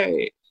that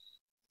day,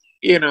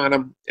 you know,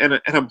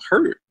 and I'm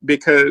hurt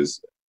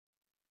because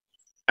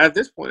at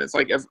this point it's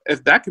like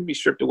if that can be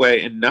stripped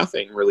away and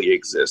nothing really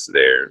exists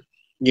there,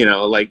 you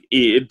know, like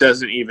it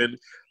doesn't even,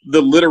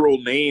 the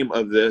literal name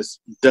of this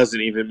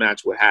doesn't even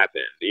match what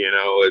happened. You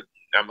know,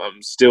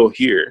 I'm still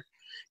here.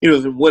 You know,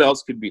 then what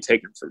else could be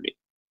taken from me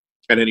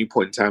at any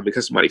point in time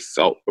because somebody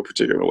felt a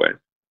particular way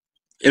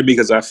and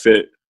because I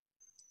fit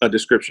a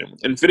description.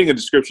 And fitting a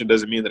description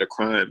doesn't mean that a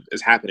crime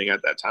is happening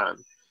at that time.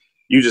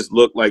 You just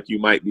look like you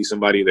might be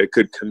somebody that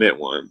could commit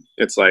one.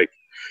 It's like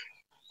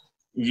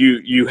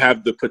you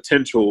have the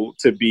potential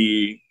to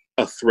be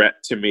a threat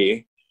to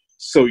me,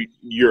 so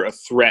you're a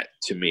threat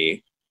to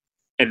me,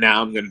 and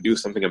now I'm going to do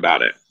something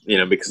about it. You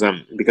know, because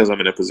I'm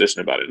in a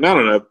position about it. And I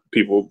don't know if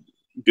people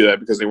do that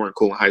because they weren't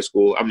cool in high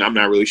school. I'm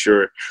not really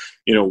sure,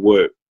 you know,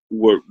 what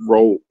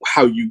role,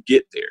 how you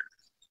get there.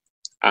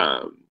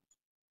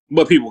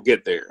 But people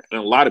get there, and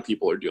a lot of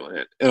people are doing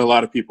it, and a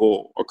lot of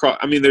people across.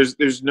 I mean,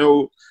 there's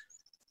no,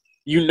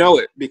 you know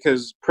it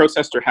because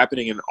protests are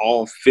happening in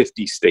all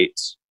 50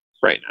 states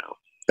right now.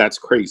 That's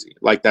crazy.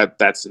 Like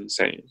that's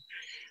insane.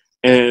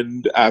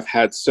 And I've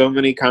had so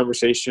many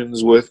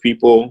conversations with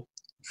people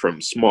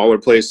from smaller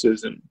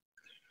places and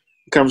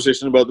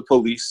conversation about the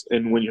police.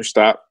 And when you're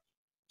stopped,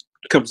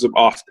 it comes up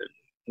often.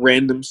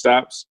 Random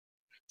stops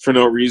for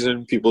no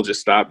reason. People just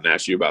stop and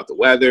ask you about the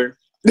weather,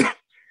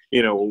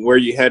 you know, where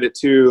you headed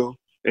to.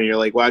 And you're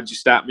like, why'd you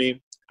stop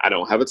me? I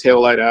don't have a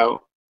taillight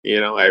out. You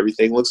know,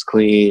 everything looks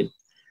clean.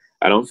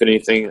 I don't fit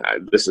anything.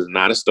 This is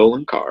not a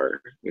stolen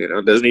car. You know,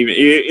 it doesn't even,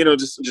 you know,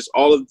 just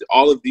all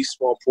of these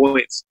small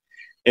points.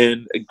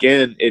 And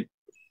again, it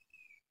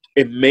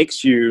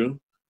makes you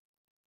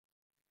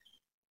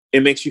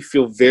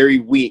feel very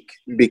weak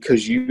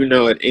because, you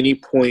know, at any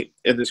point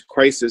in this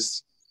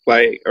crisis,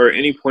 like, or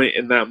any point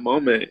in that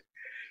moment,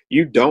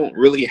 you don't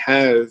really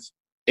have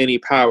any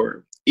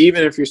power.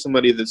 Even if you're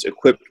somebody that's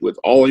equipped with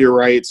all your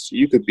rights,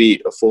 you could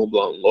be a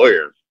full-blown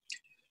lawyer.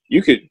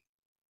 You could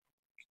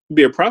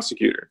be a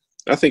prosecutor.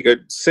 I think a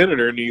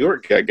senator in New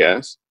York, I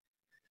guess.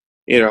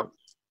 You know,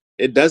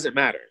 it doesn't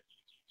matter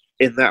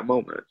in that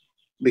moment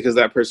because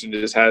that person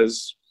just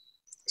has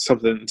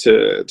something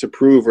to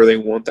prove, or they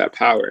want that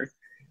power.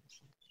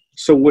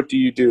 So what do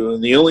you do?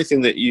 And the only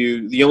thing that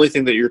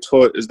you're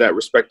taught is that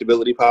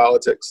respectability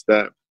politics,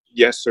 that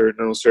yes sir,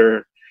 no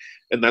sir,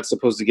 and that's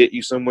supposed to get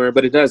you somewhere,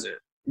 but it doesn't.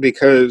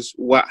 Because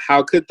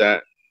how could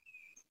that,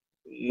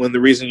 when the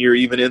reason you're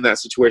even in that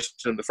situation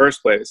in the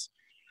first place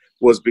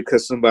was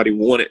because somebody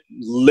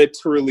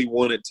literally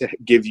wanted to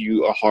give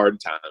you a hard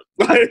time.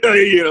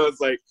 You know,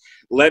 it's like,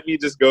 let me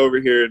just go over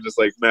here and just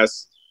like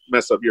mess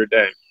up your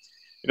day.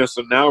 You know,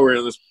 so now we're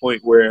in this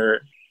point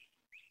where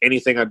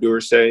anything I do or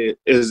say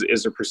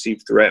is a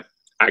perceived threat.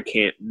 I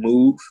can't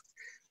move.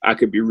 I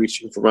could be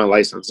reaching for my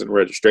license and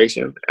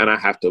registration, and I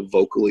have to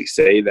vocally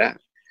say that.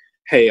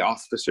 Hey,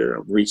 officer,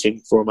 I'm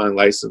reaching for my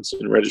license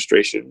and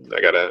registration.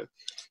 I gotta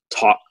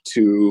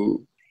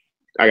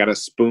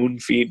spoon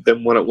feed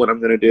them what I'm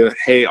going to do.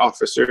 Hey,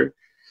 officer,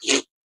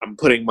 I'm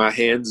putting my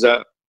hands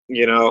up,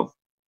 you know.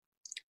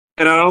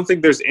 And I don't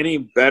think there's any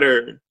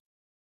better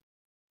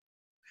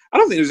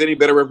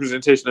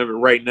representation of it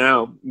right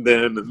now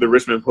than the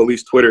Richmond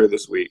Police Twitter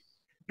this week,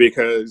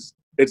 because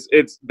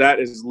that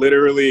is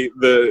literally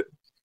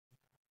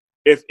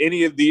if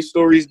any of these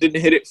stories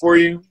didn't hit it for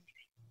you,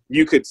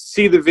 you could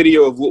see the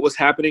video of what was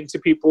happening to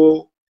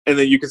people, and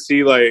then you could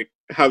see like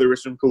how the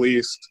Richmond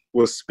police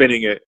was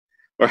spinning it,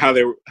 or how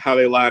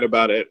they lied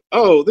about it.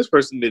 Oh, this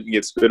person didn't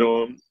get spit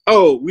on.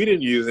 Oh, we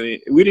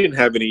didn't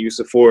have any use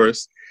of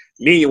force.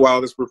 Meanwhile,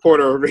 this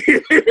reporter over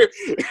here,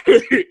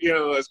 you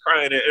know, is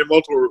crying, and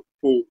multiple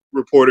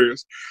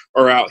reporters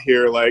are out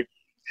here like,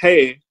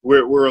 hey,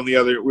 we're on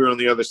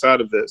the other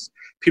side of this.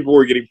 People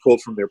were getting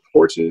pulled from their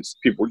porches.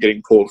 People were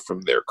getting pulled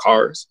from their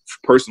cars.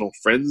 Personal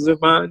friends of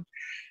mine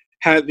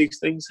had these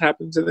things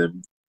happen to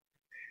them.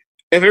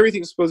 If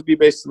everything's supposed to be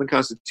based on the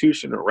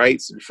Constitution or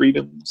rights and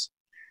freedoms,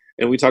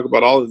 and we talk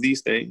about all of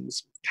these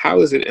things, how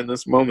is it in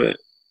this moment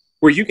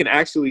where you can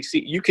actually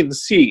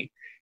see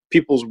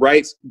people's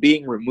rights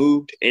being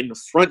removed in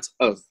front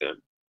of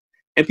them,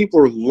 and people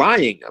are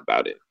lying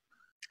about it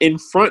in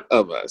front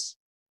of us?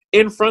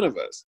 There's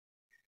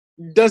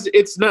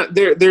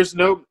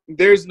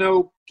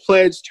no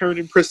pledge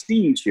turning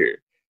prestige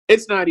here.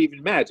 It's not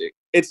even magic.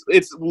 It's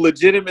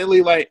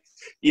legitimately like,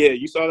 yeah,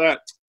 you saw that,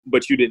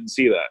 but you didn't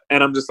see that.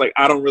 And I'm just like,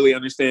 I don't really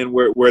understand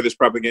where this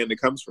propaganda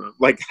comes from.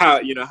 Like,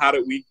 how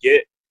did we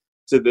get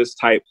to this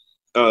type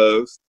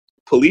of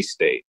police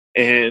state?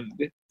 And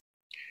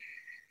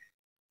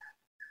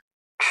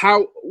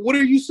what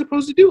are you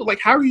supposed to do? Like,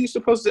 how are you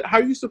supposed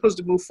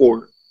to move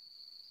forward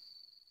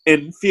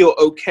and feel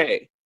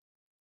okay?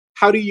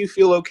 How do you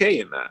feel okay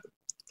in that?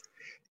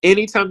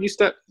 Anytime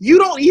you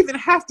don't even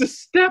have to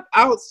step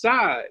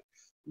outside.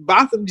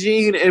 Botham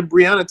Jean and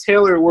Breonna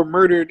Taylor were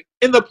murdered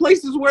in the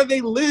places where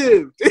they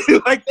lived.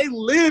 Like, they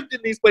lived in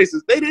these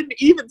places. They didn't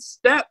even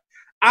step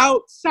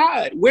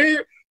outside.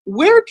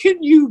 Where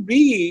can you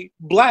be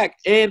Black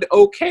and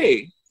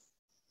okay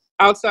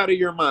outside of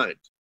your mind?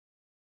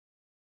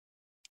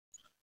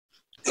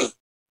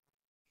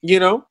 You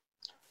know?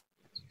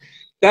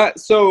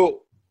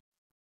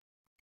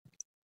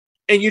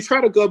 And you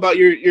try to go about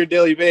your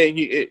daily day and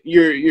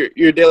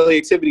your daily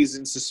activities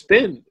and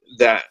suspend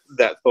that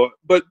thought.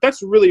 But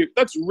that's really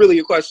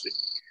a question.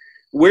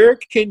 Where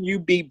can you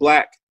be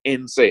Black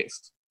and safe?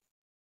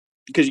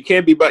 Because you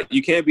can't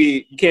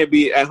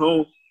be at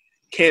home,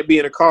 can't be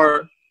in a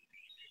car,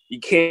 you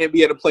can't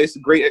be at a place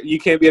of great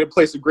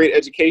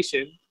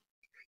education,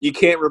 you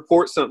can't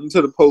report something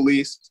to the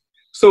police.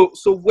 So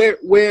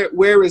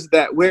where is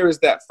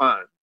that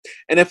fine?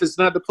 And if it's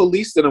not the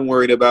police that I'm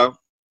worried about,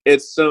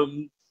 it's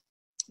some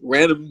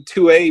random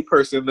 2A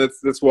person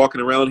that's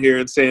walking around here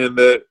and saying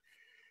that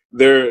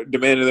they're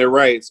demanding their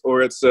rights,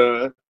 or it's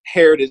a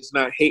heritage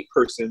not hate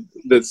person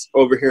that's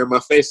over here in my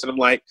face, and I'm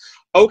like,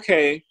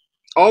 okay,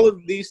 all of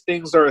these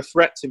things are a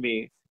threat to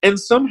me, and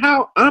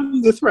somehow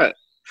I'm the threat.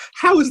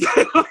 How is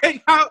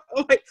that?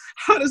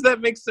 How does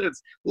that make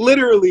sense?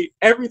 Literally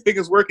everything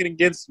is working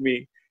against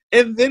me,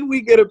 and then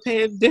we get a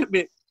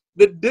pandemic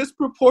that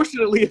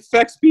disproportionately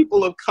affects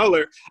people of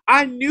color.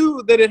 I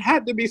knew that it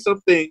had to be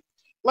something.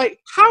 Like,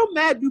 how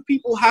mad do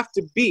people have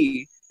to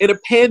be in a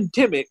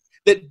pandemic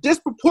that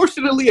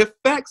disproportionately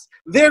affects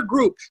their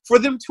group for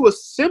them to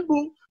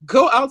assemble,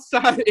 go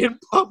outside in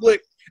public,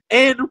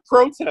 and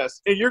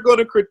protest? And you're going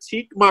to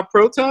critique my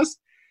protest?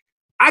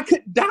 I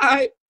could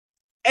die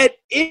at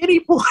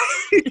any point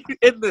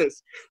in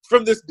this,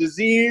 from this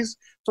disease,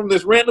 from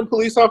this random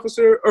police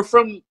officer, or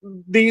from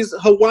these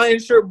Hawaiian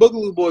shirt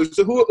boogaloo boys.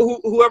 So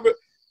whoever,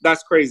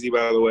 that's crazy,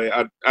 by the way.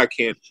 I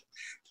can't.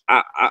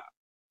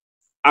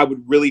 I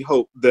would really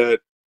hope that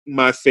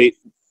my fate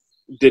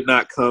did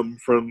not come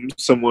from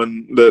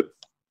someone that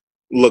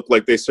looked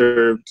like they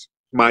served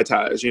Mai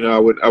Tais. You know,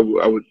 I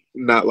would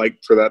not like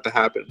for that to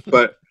happen.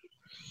 But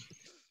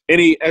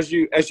as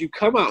you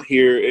come out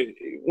here,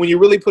 when you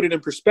really put it in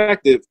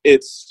perspective,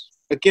 it's,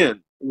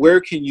 again, where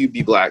can you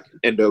be Black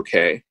and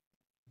okay?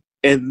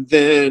 And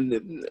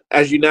then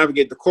as you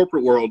navigate the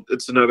corporate world,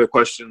 it's another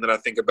question that I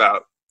think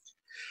about.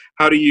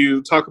 How do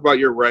you talk about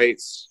your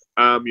rights,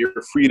 your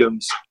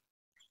freedoms,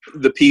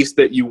 the peace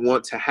that you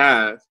want to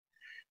have,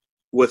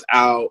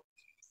 without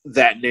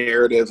that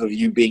narrative of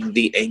you being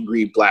the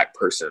angry Black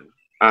person?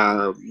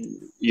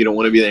 You don't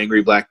want to be the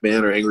angry Black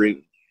man or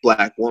angry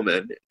Black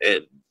woman.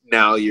 And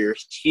now you're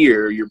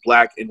here, you're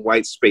Black in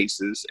white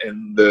spaces,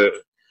 and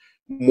the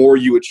more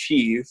you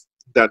achieve,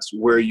 that's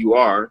where you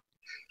are.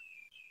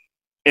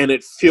 And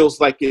it feels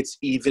like it's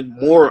even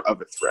more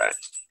of a threat.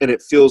 And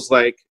it feels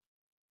like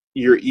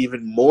you're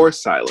even more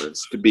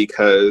silenced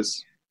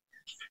because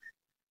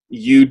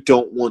you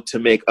don't want to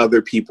make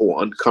other people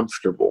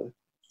uncomfortable,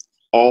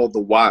 all the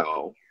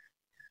while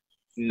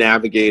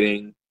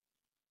navigating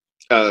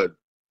a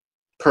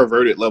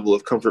perverted level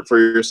of comfort for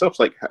yourself.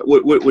 Like,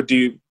 what do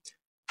you,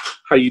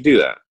 how do you do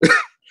that?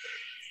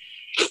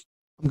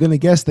 I'm going to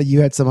guess that you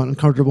had some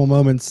uncomfortable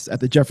moments at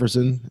the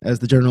Jefferson as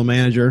the general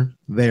manager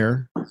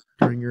there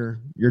during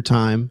your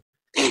time.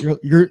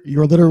 Your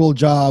literal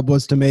job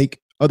was to make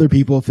other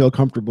people feel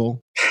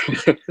comfortable.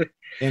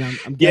 And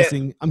I'm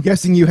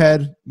guessing you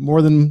had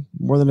more than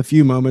a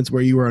few moments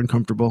where you were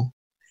uncomfortable.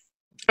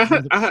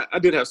 I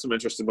did have some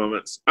interesting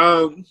moments.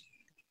 But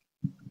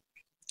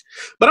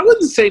I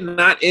wouldn't say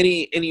not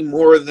any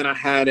more than I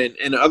had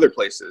in other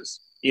places.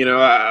 You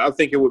know, I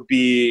think it would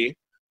be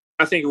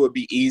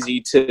easy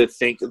to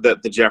think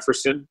that the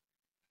Jefferson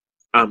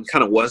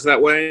kind of was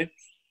that way.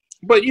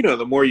 But, you know,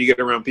 the more you get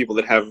around people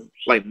that have,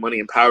 like, money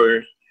and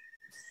power,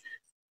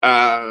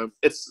 I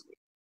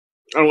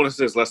don't want to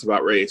say it's less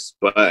about race,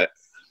 but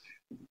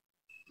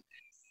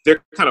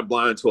they're kind of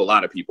blind to a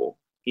lot of people,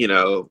 you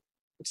know?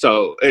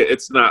 So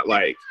it's not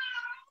like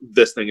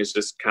this thing is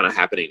just kind of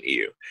happening to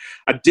you.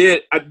 I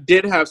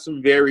did have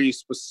some very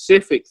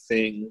specific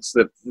things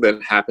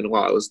that happened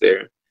while I was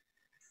there.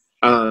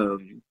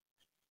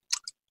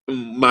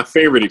 My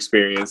favorite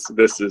experience,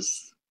 this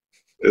is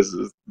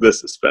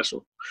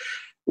special.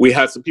 We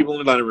had some people in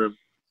the dining room.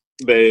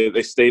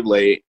 They stayed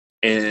late,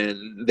 and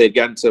they'd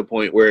gotten to a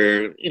point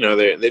where, you know,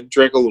 they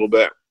drank a little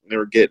bit. They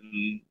were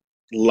getting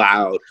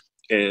loud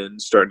and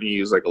starting to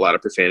use, like, a lot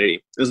of profanity.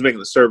 It was making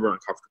the server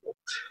uncomfortable.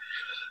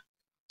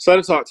 So I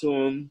had to talk to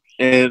them,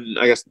 and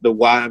I guess the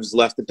wives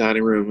left the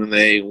dining room and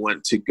they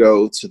went to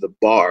go to the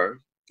bar.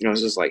 And I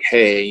was just like,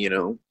 hey, you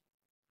know,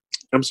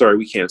 I'm sorry,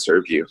 we can't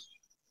serve you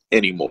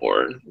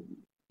anymore.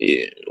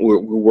 We're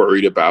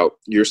worried about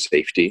your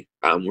safety.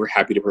 We're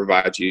happy to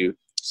provide you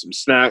some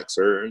snacks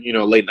or, you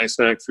know, late night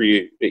snack for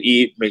you to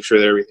eat, make sure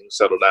that everything's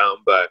settled down.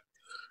 But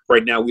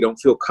right now we don't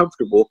feel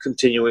comfortable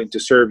continuing to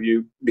serve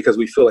you because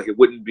we feel like it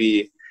wouldn't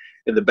be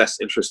in the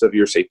best interest of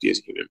your safety as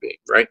a human being,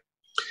 right?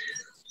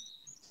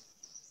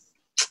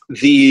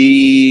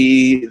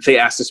 they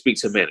asked to speak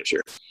to a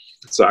manager.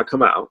 So I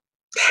come out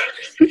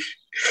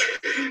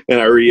and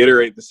I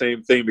reiterate the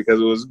same thing because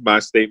it was my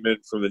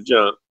statement from the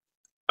jump.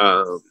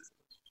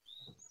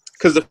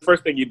 Because the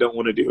first thing you don't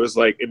want to do is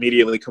like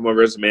immediately come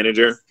over as a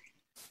manager,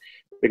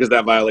 because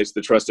that violates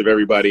the trust of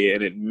everybody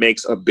and it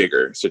makes a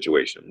bigger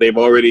situation. They've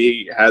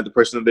already had the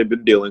person that they've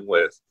been dealing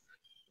with,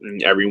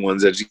 and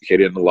everyone's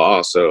educated in the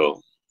law,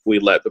 so we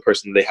let the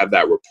person they have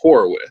that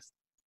rapport with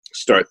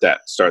start that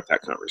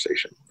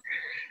conversation.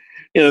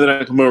 You know, then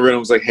I come over and I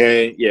was like,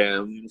 hey, yeah,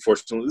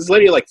 unfortunately, this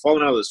lady like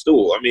falling out of the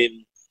stool. I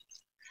mean,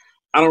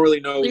 I don't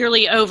really know.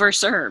 Clearly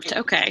overserved.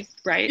 Okay,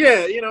 right.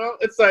 Yeah, you know,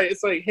 it's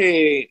like,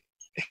 hey,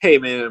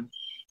 man,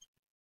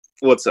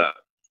 what's up?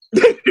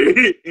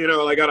 You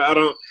know, like I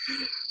don't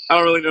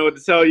really know what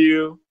to tell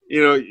you.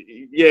 You know,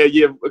 yeah,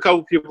 you have a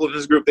couple people in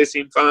this group, they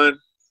seem fine,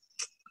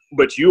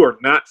 but you are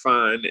not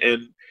fine,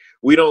 and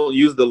we don't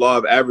use the law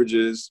of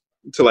averages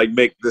to like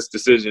make this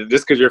decision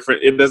just because your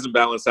friend. It doesn't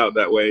balance out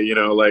that way. You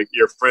know, like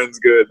your friend's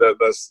good.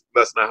 That's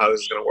not how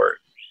this is gonna work.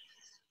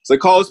 So they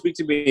call to speak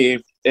to me,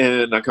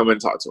 and I come in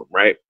and talk to him.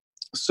 Right.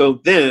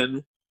 So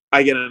then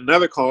I get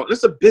another call.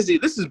 This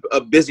is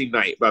a busy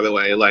night, by the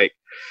way. Like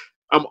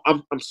I'm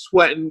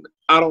sweating.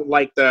 I don't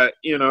like that.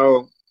 You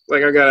know,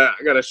 like I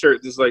got a shirt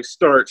that's like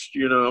starched.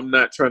 You know, I'm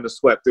not trying to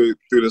sweat through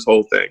this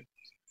whole thing.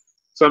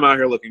 So I'm out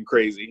here looking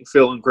crazy,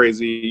 feeling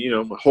crazy. You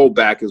know, my whole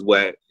back is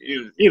wet.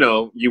 You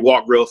know, you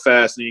walk real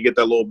fast and you get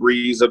that little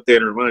breeze up there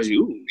and it reminds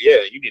you, ooh,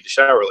 yeah, you need to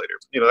shower later.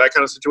 You know, that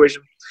kind of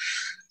situation.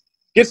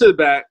 Get to the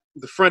back.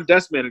 The front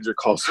desk manager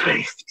calls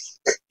me.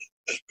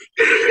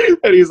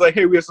 And he's like,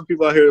 hey, we have some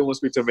people out here that want to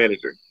speak to a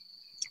manager.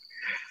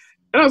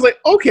 And I was like,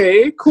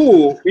 okay,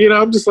 cool. You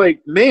know, I'm just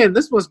like, man,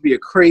 this must be a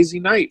crazy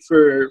night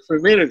for a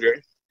manager.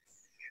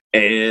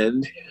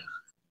 And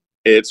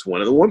it's one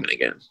of the women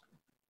again.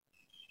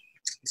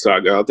 So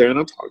I go out there and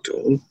I talk to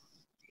him.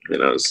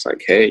 And I was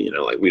like, hey, you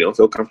know, like, we don't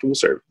feel comfortable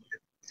serving.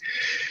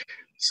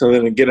 So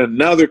then I get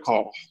another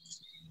call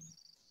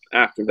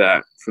after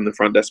that from the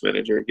front desk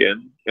manager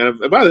again. And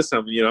by this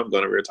time, you know, I'm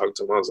going over and talking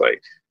to him. I was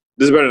like,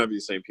 this better not be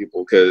the same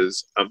people,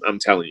 because I'm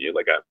telling you,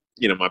 like,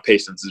 you know, my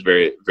patience is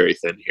very, very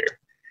thin here.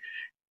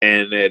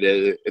 And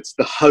it's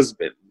the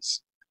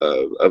husbands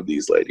of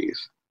these ladies.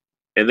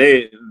 And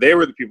they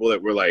were the people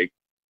that were like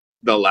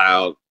the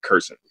loud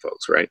cursing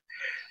folks, right?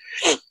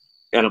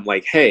 And I'm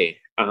like, hey,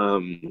 I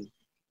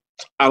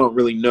don't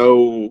really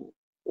know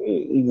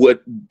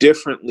what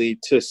differently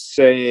to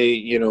say.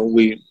 You know,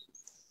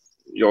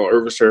 y'all are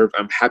overserved.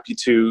 I'm happy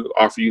to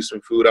offer you some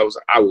food.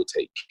 I will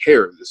take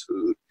care of this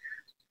food.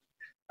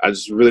 I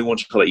just really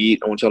want y'all to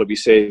eat. I want y'all to be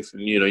safe.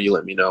 And, you know, you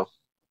let me know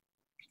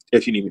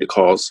if you need me to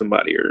call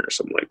somebody or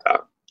something like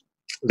that.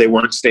 They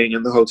weren't staying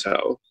in the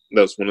hotel.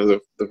 That was one of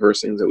the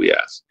first things that we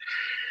asked.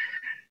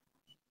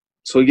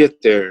 So we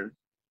get there.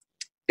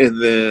 And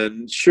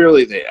then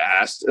surely they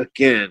asked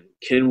again,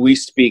 can we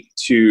speak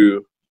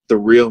to the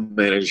real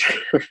manager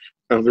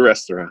of the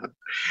restaurant?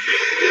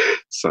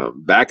 So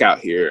I'm back out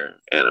here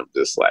and I'm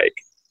just like,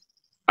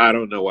 I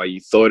don't know why you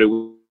thought it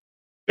was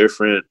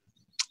different,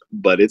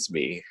 but it's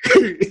me.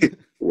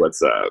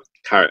 What's up?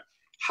 Hi,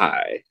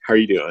 how are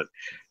you doing?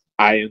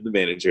 I am the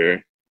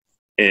manager.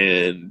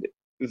 And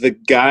the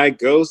guy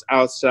goes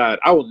outside.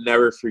 I will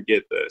never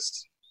forget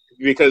this,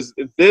 because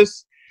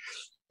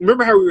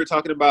remember how we were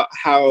talking about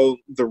how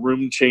the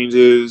room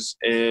changes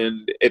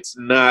and it's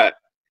not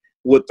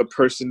what the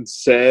person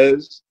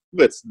says,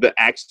 but it's the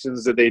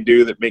actions that they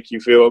do that make you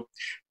feel.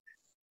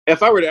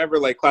 If I were to ever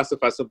like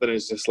classify something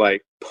as just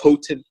like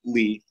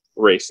potently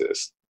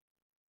racist,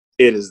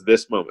 it is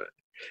this moment.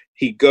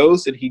 He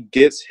goes and he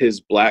gets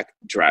his black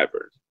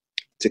driver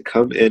to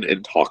come in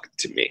and talk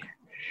to me.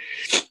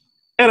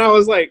 And I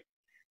was like,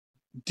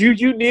 do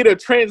you need a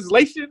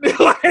translation?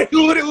 Like,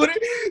 what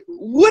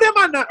am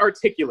I not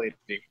articulating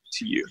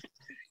to you?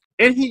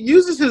 And he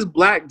uses his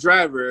black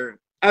driver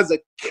as a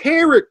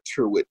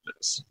character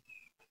witness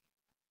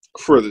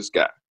for this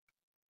guy.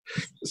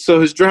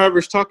 So his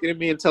driver's talking to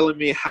me and telling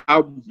me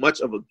how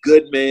much of a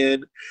good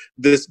man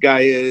this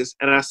guy is.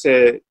 And I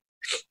said,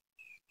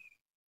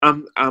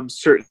 I'm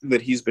certain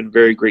that he's been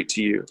very great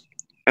to you.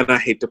 And I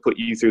hate to put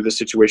you through the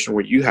situation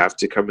where you have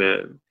to come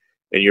in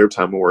your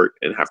time of work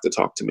and have to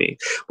talk to me.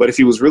 But if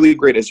he was really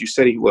great, as you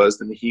said he was,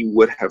 then he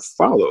would have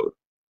followed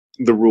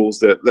the rules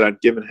that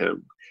I'd given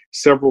him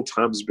several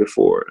times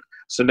before.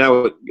 So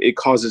now it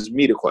causes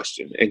me to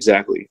question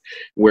exactly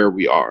where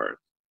we are.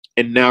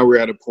 And now we're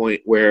at a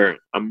point where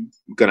I'm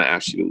going to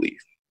ask you to leave,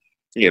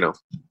 you know?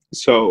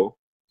 So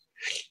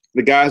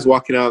the guy's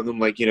walking out and I'm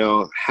like,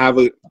 have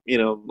a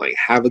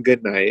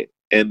good night.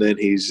 And then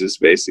he just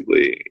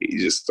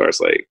starts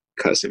like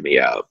cussing me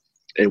out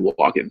and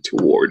walking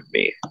toward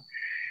me,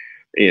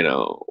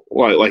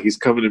 like he's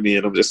coming to me,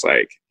 and I'm just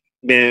like,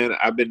 man,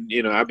 I've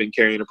been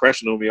carrying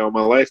oppression on me all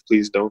my life.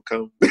 Please don't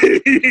come.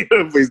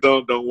 Please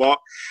don't walk.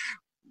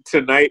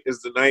 Tonight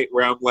is the night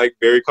where I'm like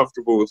very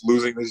comfortable with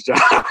losing this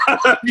job,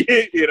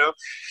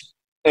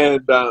 and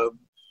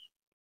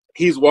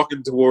he's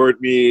walking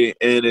toward me,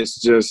 and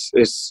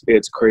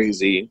it's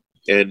crazy.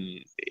 and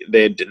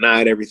they had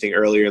denied everything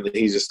earlier, and then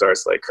he just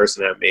starts like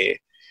cursing at me,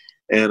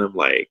 and I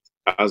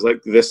was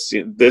like, this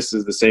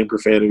is the same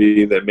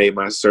profanity that made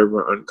my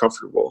server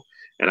uncomfortable,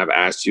 and I've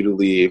asked you to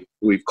leave.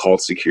 We've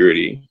called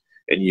security,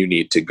 and you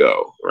need to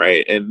go,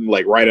 right? And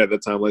like right at the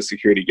time, like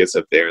security gets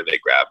up there and they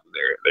grab him,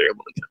 they're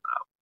able to get him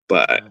out.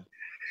 But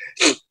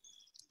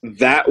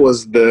that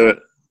was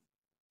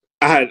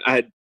I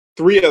had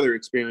 3 other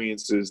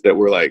experiences that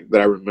were like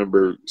that I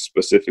remember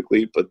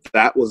specifically, but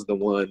that was the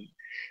one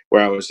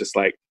where I was just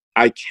like,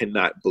 I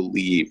cannot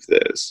believe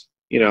this.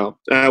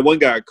 One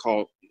guy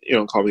called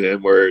me the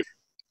N-word.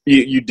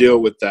 You deal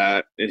with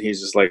that, and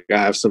he's just like, I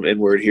have some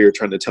N-word here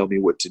trying to tell me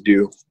what to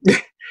do.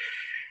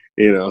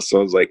 So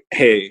I was like,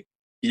 hey,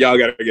 y'all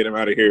got to get him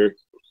out of here,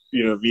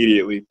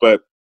 immediately.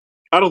 But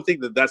I don't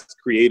think that that's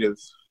creative,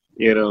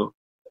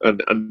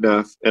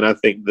 enough. And I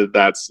think that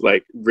that's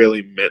like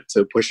really meant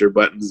to push your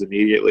buttons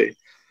immediately.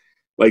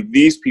 Like,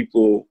 these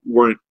people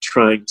weren't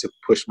trying to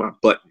push my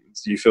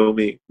buttons. You feel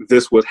me?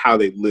 This was how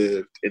they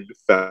lived and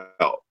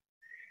felt.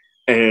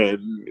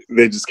 And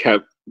they just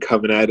kept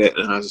coming at it.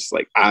 And I was just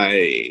like,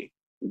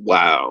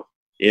 wow.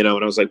 And I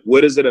was like,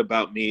 what is it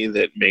about me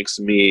that makes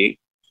me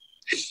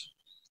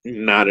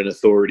not an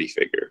authority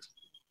figure?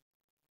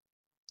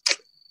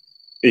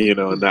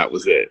 And that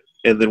was it.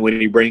 And then when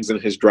he brings in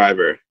his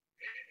driver,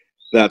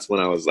 that's when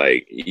I was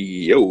like,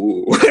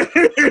 yo,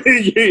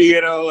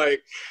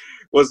 like,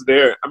 what's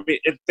there? I mean,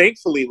 and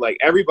thankfully, like,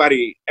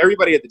 everybody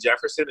at the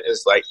Jefferson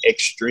is like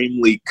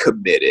extremely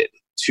committed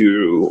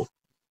to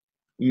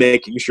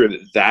making sure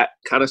that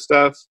kind of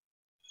stuff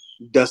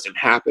doesn't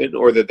happen,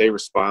 or that they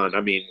respond.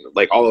 I mean,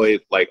 like all the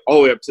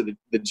way up to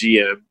the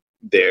GM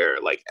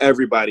there, like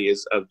everybody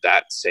is of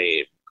that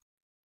same.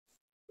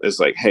 It's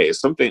like, hey,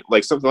 something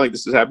like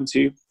this has happened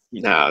to you.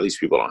 Nah, these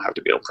people don't have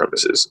to be on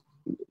premises.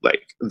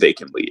 Like, they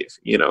can leave.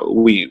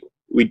 We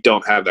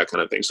don't have that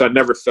kind of thing. So I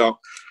never felt.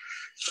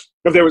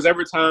 If there was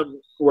ever a time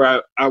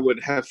where I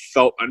would have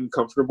felt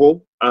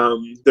uncomfortable,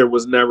 there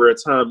was never a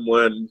time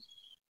when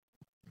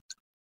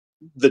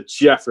the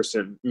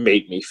Jefferson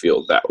made me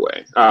feel that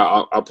way.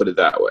 I'll put it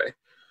that way.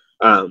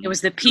 It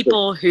was the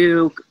people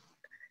who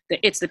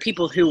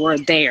were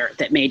there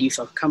that made you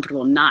feel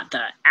comfortable, not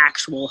the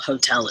actual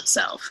hotel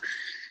itself.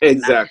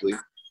 Exactly.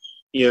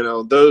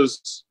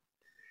 Those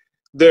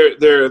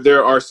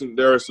there are some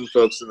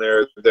folks in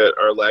there that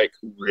are like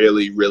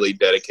really, really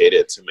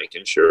dedicated to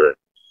making sure,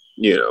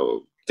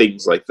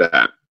 things like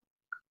that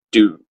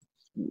do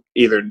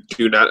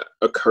not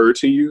occur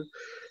to you.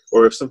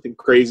 Or if something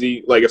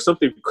crazy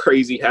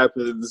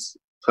happens,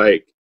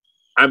 like,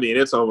 I mean,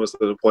 it's almost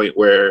to the point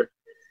where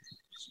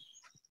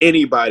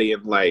anybody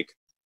in like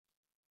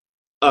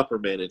upper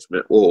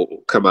management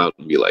will come out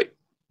and be like,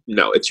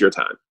 no, it's your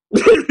time.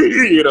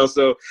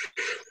 So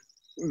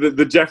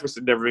the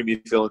Jefferson never made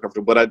me feel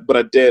uncomfortable, but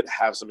I did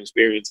have some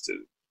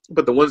experiences.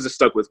 But the ones that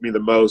stuck with me the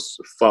most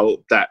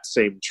followed that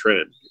same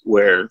trend,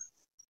 where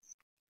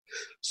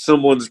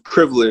someone's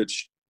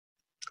privilege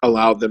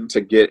allowed them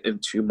to get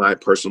into my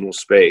personal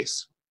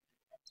space,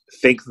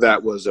 think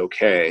that was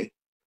okay,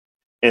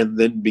 and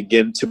then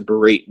begin to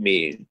berate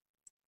me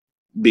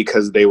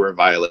because they were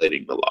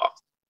violating the law.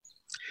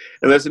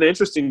 And that's an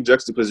interesting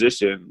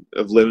juxtaposition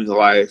of living a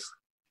life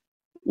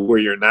where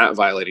you're not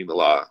violating the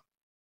law,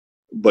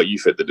 but you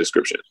fit the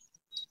description.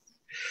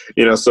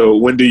 So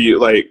when do you,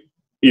 like,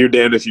 you're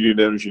damned if you do,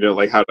 damned if you don't,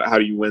 like, how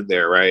do you win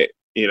there, right?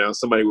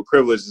 Somebody with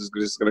privilege is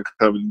just going to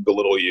come and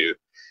belittle you.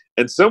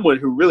 And someone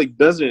who really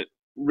doesn't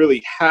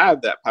really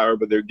have that power,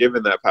 but they're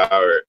given that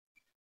power,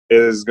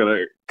 is going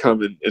to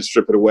come and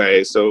strip it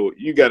away. So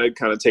you got to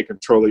kind of take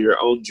control of your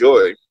own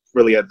joy,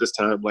 really, at this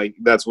time. Like,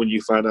 that's when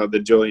you find out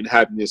that joy and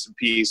happiness and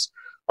peace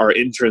are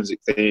intrinsic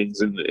things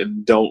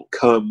and don't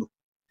come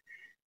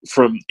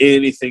from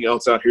anything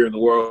else out here in the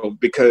world.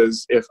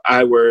 Because if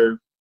I were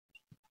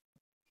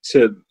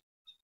to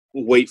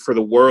wait for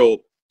the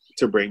world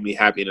to bring me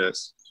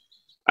happiness,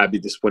 I'd be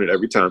disappointed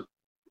every time,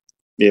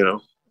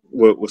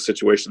 with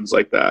situations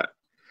like that.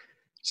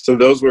 So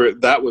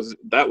that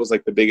was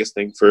like the biggest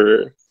thing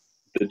for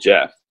the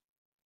Jeff,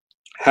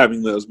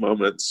 having those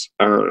moments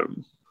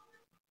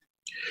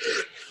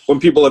when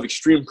people have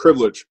extreme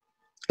privilege.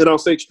 And I'll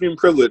say extreme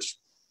privilege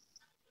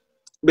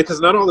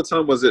because not all the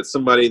time was it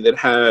somebody that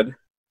had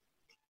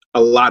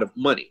a lot of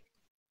money.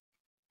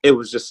 It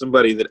was just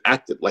somebody that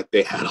acted like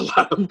they had a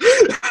lot of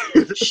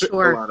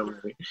sure. a lot of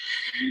money,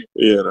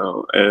 and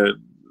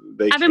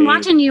I've been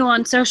watching you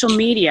on social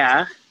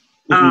media,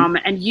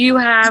 and you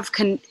have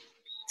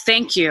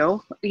thank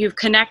you. You've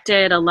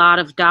connected a lot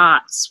of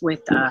dots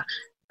with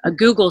a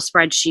Google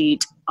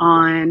spreadsheet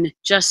on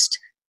just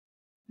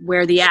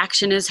where the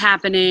action is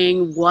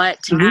happening, what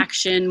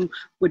action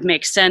would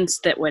make sense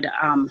that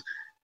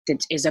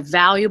is a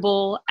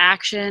valuable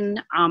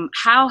action.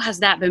 How has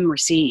that been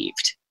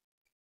received?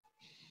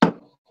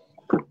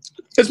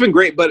 It's been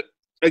great, but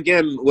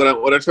again,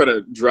 what I try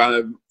to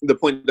drive, the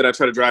point that I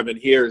try to drive in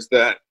here is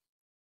that,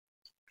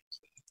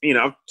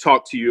 I've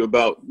talked to you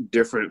about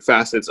different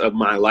facets of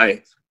my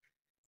life.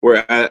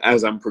 where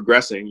as I'm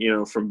progressing, you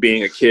know, from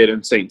being a kid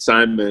in St.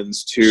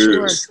 Simon's to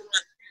Sure.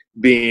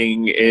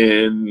 being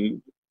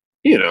in,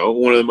 you know,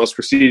 one of the most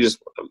prestigious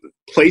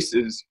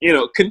places, you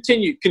know,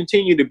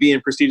 continue to be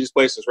in prestigious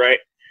places, right?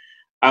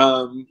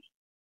 And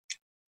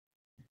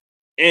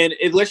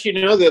it lets you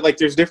know that, like,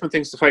 there's different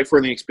things to fight for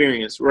in the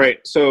experience, right?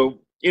 So,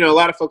 you know, a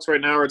lot of folks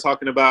right now are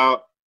talking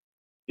about,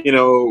 you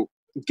know,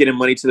 getting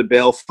money to the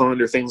bail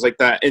fund or things like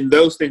that. And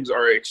those things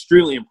are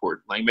extremely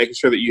important, like making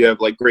sure that you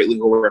have, like, great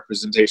legal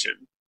representation.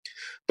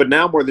 But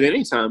now more than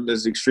any time,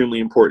 it's extremely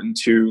important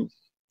to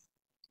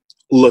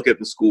look at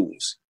the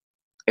schools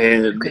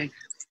and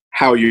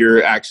how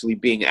you're actually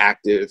being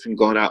active and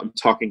going out and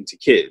talking to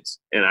kids.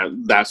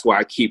 And that's why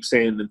I keep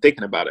saying and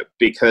thinking about it,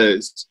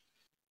 because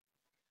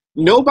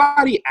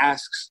nobody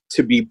asks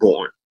to be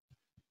born.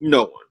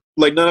 No one.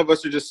 Like, none of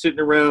us are just sitting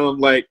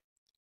around, like,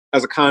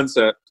 as a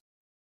concept,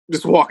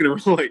 just walking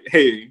around like,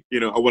 hey, you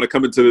know, I want to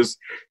come into this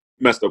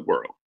messed up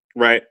world,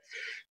 right?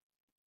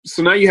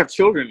 So now you have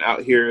children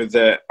out here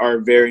that are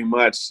very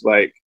much,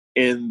 like,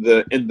 in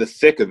the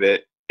thick of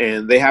it,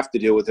 and they have to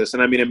deal with this.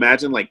 And I mean,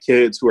 imagine, like,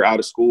 kids who are out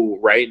of school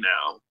right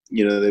now,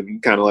 you know, they've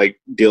been kind of, like,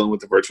 dealing with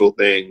the virtual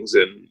things,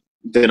 and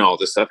then all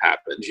this stuff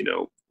happens, you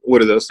know, what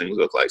do those things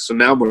look like? So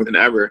now more than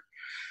ever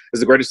is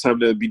the greatest time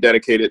to be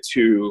dedicated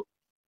to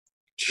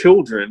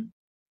children,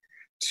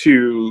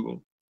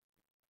 to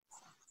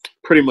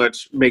pretty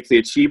much make the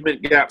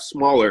achievement gap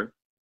smaller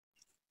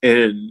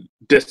and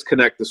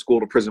disconnect the school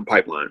to prison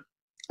pipeline.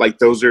 Like,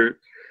 those are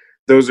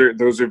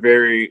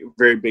very,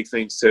 very big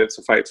things to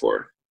fight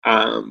for.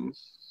 I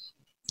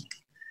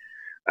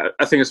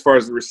think as far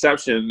as the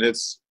reception,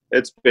 it's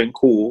been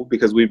cool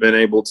because I've been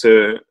able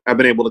to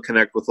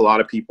connect with a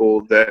lot of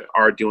people that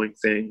are doing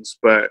things,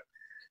 but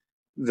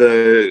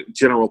the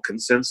general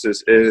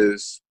consensus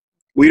is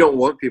we don't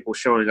want people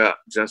showing up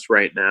just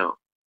right now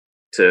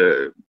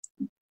to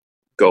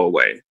go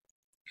away.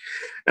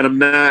 And I'm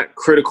not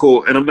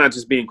critical, and I'm not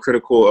just being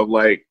critical of,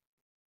 like,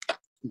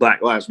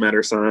 Black Lives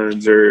Matter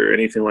signs or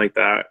anything like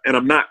that. And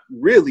I'm not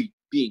really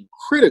being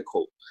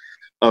critical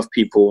of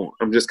people.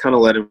 I'm just kind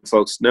of letting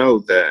folks know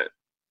that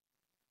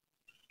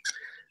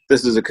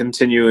this is a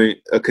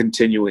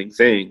continuing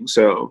thing.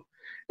 So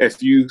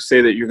if you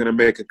say that you're going to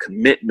make a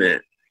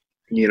commitment,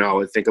 you know,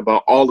 and think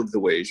about all of the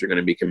ways you're going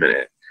to be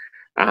committed.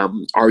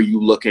 Are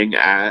you looking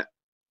at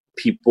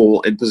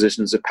people in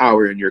positions of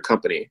power in your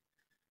company?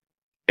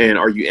 And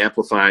are you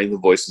amplifying the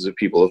voices of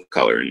people of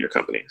color in your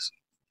companies?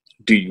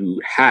 Do you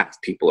have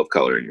people of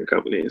color in your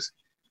companies?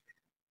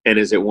 And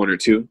is it one or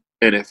two?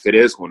 And if it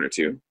is one or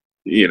two,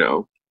 you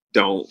know,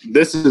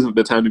 this isn't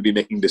the time to be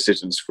making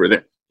decisions for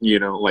them. You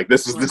know, like,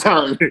 this is the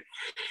time,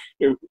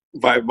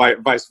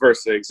 vice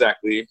versa,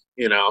 exactly.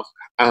 You know,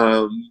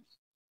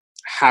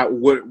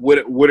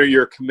 what are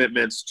your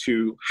commitments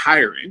to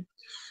hiring?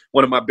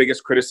 One of my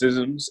biggest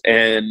criticisms,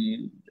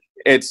 and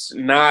it's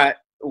not,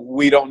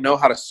 we don't know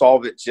how to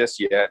solve it just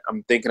yet.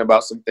 I'm thinking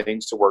about some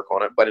things to work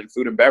on it, but in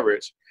food and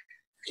beverage,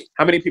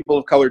 how many people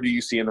of color do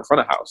you see in the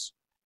front of house?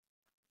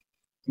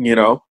 You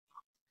know,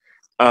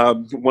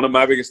 one of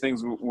my biggest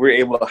things, we're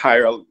able to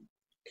hire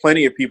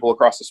plenty of people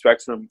across the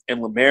spectrum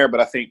in Lemaire,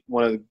 but I think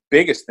one of the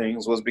biggest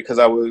things was because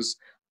I was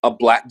a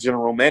Black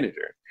general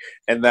manager,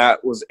 and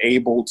that was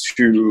able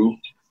to,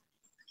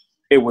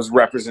 it was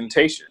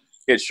representation.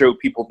 It showed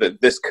people that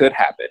this could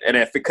happen, and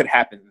if it could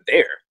happen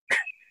there,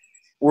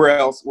 where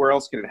else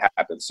can it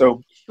happen?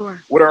 So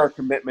What are our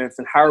commitments,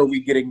 and how are we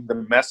getting the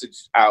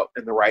message out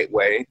in the right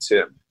way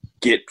to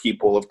get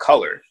people of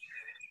color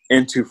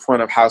into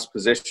front of house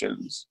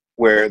positions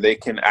where they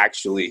can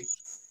actually,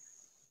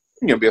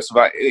 you know, be able to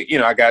survive? You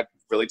know, I got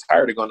really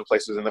tired of going to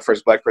places and the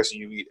first Black person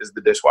you meet is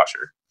the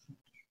dishwasher.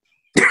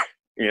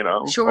 You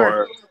know?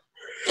 Sure.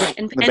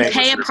 And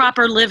pay a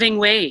proper living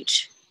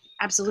wage.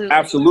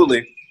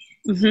 Absolutely.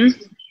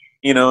 Mm-hmm.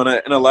 You know,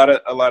 and a lot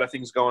of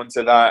things go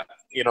into that,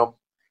 you know.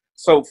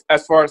 So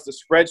as far as the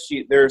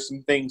spreadsheet, there are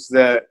some things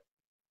that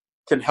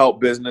can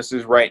help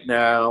businesses right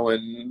now,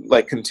 and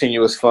like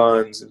continuous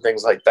funds and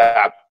things like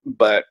that.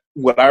 But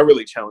what I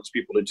really challenge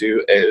people to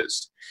do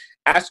is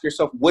ask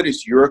yourself, what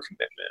is your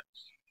commitment?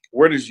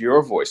 Where does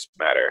your voice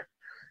matter?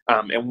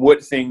 And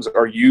what things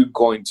are you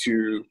going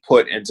to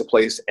put into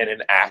place and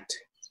enact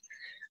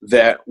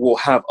that will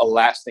have a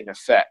lasting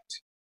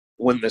effect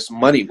when this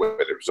money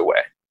withers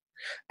away?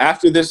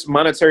 After this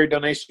monetary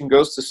donation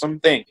goes to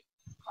something,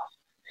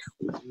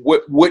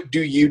 what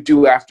do you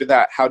do after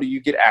that? How do you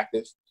get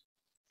active?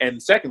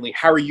 And secondly,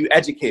 how are you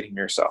educating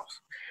yourself?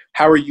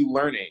 How are you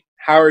learning?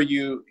 How are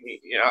you,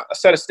 you know, I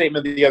said a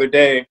statement the other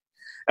day,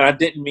 and I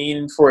didn't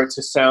mean for it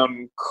to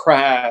sound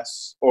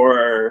crass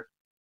or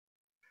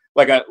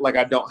like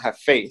I don't have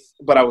faith,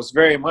 but I was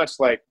very much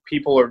like,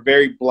 people are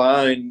very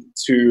blind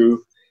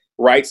to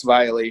rights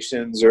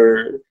violations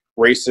or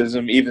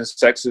racism, even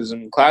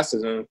sexism,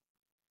 classism,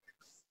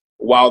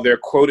 while they're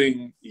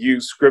quoting you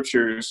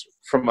scriptures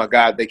from a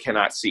God they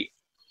cannot see.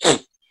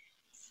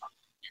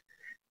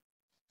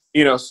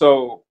 You know,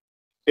 so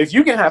if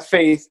you can have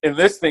faith in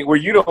this thing where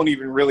you don't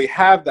even really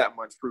have that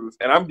much proof,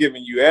 and I'm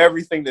giving you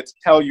everything to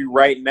tell you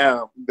right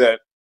now that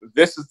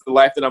this is the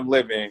life that I'm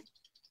living.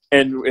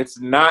 And it's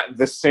not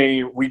the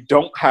same. We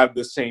don't have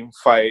the same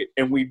fight,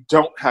 and we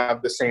don't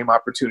have the same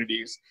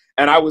opportunities.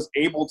 And I was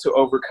able to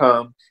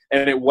overcome,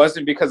 and it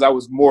wasn't because I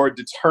was more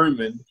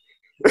determined.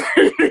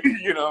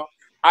 You know,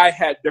 I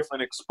had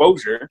different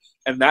exposure,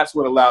 and that's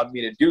what allowed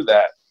me to do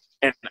that.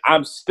 And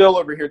I'm still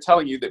over here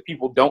telling you that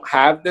people don't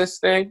have this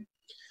thing.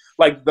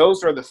 Like,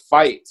 those are the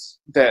fights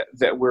that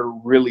we're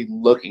really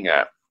looking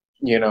at.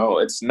 You know,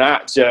 it's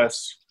not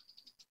just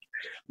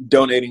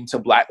donating to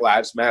Black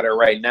Lives Matter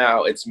right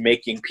now. It's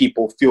making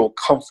people feel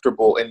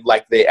comfortable and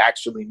like they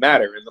actually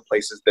matter in the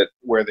places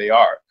where they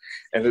are.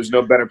 And there's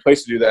no better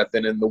place to do that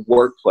than in the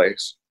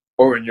workplace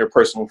or in your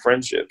personal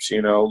friendships.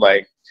 You know,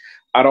 like,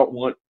 I don't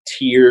want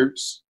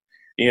tears.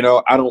 You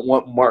know, I don't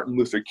want Martin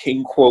Luther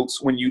King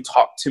quotes when you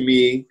talk to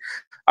me.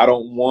 I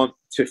don't want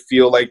to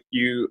feel like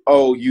you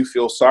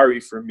feel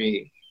sorry for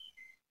me.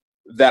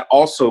 That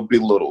also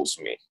belittles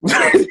me.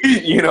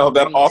 You know,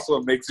 that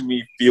also makes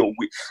me feel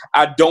weak.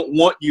 I don't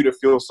want you to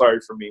feel sorry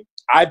for me.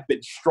 I've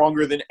been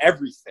stronger than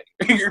everything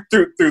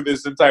through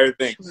this entire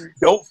thing. Sure.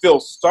 Don't feel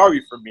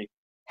sorry for me.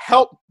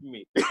 Help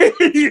me.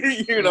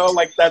 You know,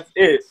 like, that's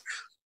it.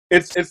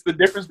 It's the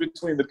difference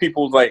between the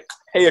people like,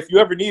 hey, if you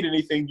ever need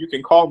anything, you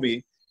can call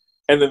me.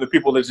 And then the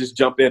people that just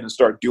jump in and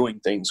start doing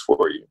things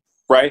for you,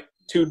 right?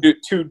 Two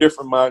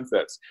different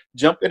mindsets.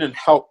 Jump in and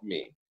help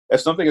me. If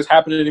something is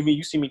happening to me,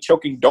 you see me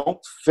choking, don't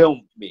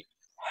film me.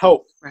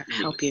 Help me.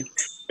 Help you.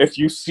 If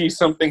you see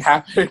something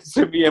happening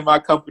to me in my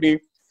company,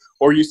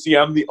 or you see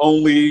I'm the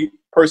only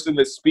person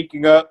that's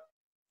speaking up,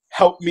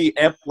 help me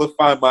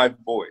amplify my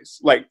voice.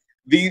 Like,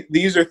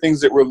 these are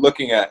things that we're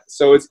looking at.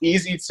 So it's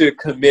easy to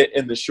commit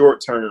in the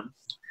short term.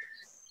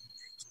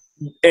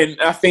 And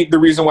I think the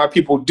reason why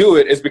people do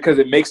it is because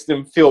it makes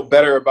them feel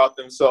better about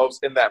themselves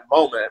in that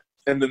moment.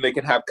 And then they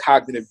can have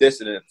cognitive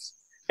dissonance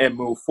and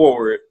move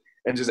forward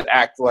and just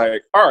act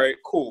like, all right,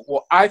 cool.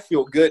 Well, I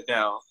feel good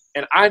now.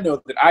 And I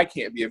know that I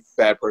can't be a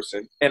bad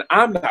person. And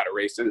I'm not a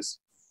racist.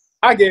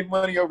 I gave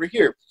money over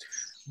here.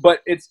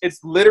 But it's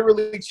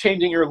literally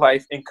changing your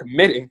life and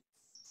committing,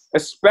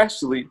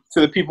 especially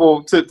to the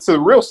people, to the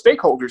real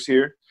stakeholders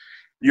here,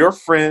 your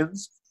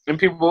friends and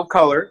people of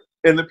color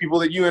and the people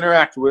that you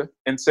interact with,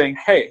 and saying,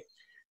 hey,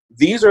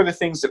 these are the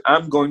things that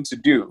I'm going to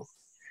do,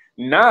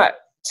 not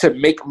to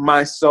make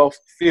myself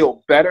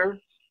feel better,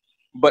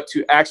 but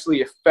to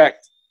actually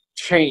affect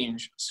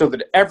change so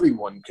that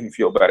everyone can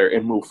feel better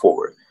and move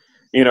forward.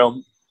 You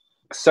know,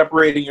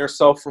 separating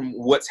yourself from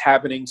what's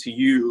happening to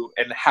you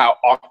and how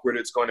awkward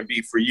it's going to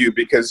be for you,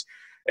 because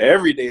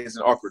every day is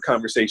an awkward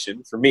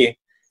conversation for me.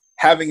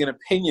 Having an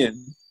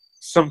opinion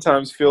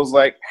sometimes feels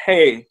like,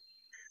 hey,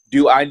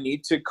 do I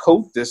need to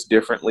code this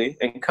differently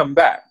and come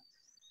back?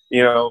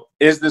 You know,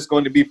 is this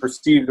going to be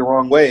perceived the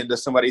wrong way? And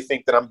does somebody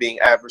think that I'm being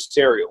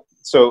adversarial?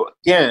 So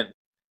again,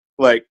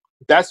 like,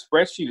 that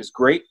spreadsheet is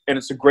great, and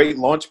it's a great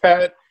launch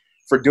pad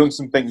for doing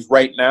some things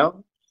right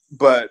now.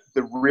 But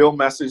the real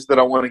message that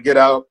I want to get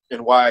out,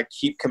 and why I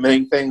keep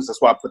committing things,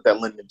 that's why I put that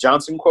Lyndon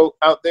Johnson quote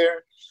out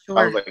there. Sure.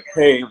 I was like,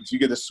 hey, if you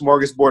get a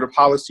smorgasbord of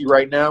policy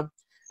right now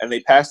and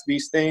they pass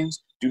these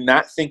things, do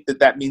not think that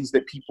that means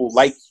that people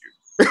like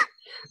you,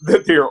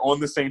 that they're on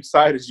the same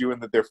side as you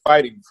and that they're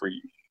fighting for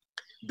you.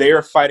 They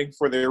are fighting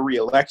for their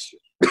reelection.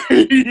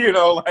 You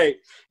know, like,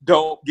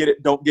 don't get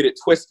it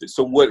twisted.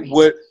 So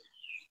what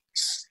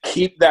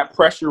keep that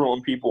pressure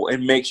on people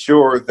and make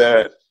sure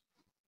that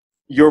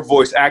your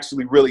voice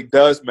actually really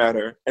does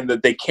matter, and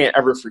that they can't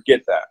ever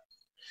forget that.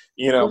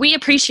 You know, well, we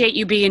appreciate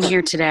you being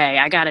here today.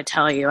 I got to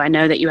tell you, I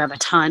know that you have a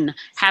ton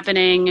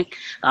happening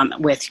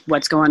with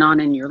what's going on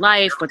in your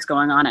life, what's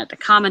going on at the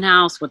Common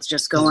House, what's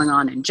just going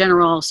on in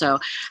general. So,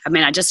 I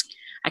mean, I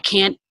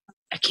can't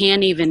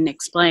even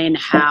explain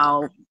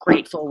how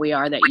grateful we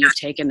are that you've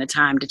taken the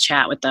time to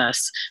chat with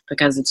us,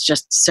 because it's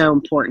just so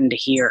important to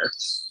hear.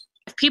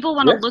 If people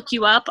want to look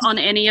you up on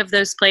any of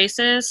those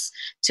places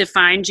to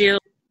find you.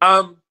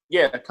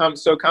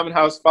 So Common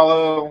House,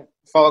 follow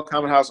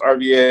Common House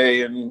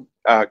RVA, and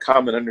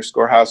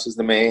Common_House is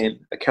the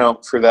main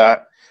account for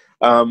that.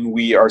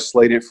 We are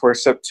slated for a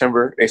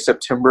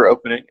September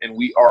opening, and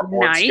we are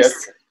on schedule.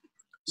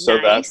 So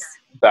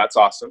that's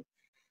awesome.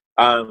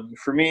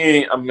 For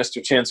me, I'm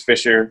Mr. Chance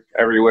Fisher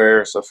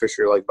everywhere. So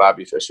Fisher like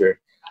Bobby Fischer,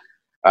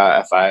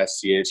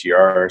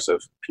 Fischer. So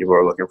if people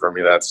are looking for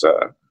me, that's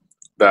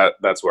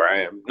where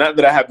I am. Not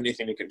that I have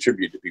anything to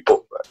contribute to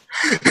people, but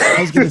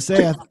I was going to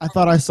say, I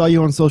thought I saw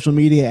you on social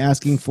media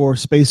asking for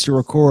space to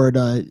record.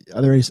 Are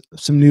there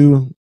some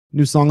new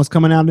songs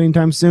coming out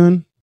anytime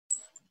soon?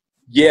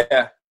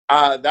 Yeah,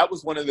 that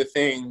was one of the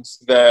things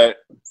that.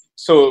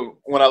 So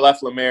when I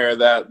left Lemaire,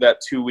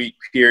 that 2-week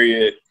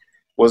period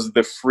was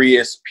the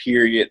freest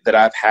period that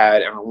I've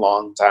had in a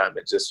long time.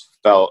 It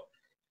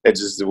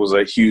was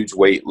a huge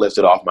weight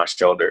lifted off my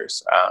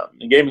shoulders.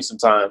 It gave me some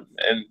time,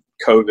 and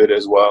COVID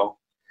as well,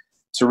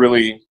 to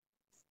really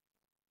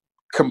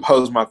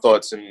compose my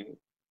thoughts and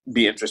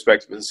be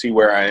introspective and see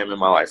where I am in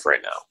my life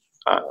right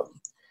now.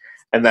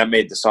 And that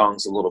made the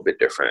songs a little bit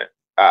different.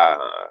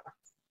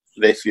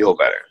 They feel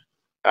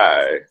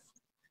better.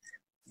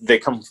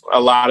 a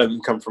lot of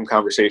them come from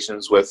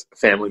conversations with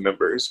family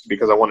members,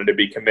 because I wanted to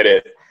be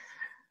committed.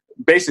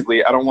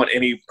 Basically, I don't want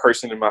any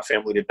person in my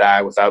family to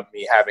die without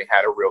me having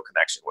had a real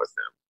connection with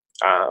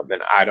them.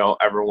 And I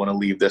don't ever want to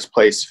leave this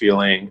place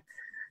feeling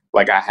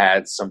like I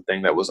had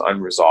something that was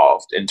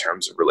unresolved in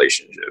terms of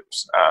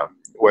relationships,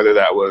 whether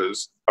that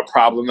was a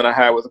problem that I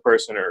had with a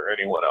person or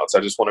anyone else. I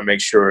just want to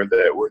make sure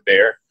that we're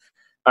there.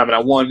 And I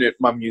wanted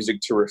my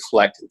music to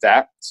reflect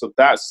that. So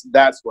that's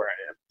where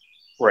I am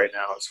right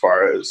now as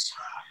far as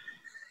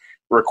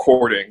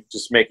recording,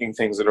 just making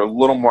things that are a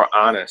little more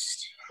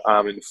honest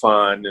and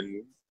fun,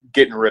 and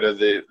getting rid of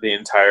the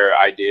entire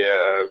idea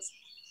of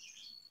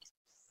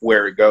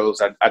where it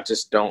goes. I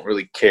just don't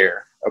really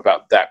care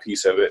about that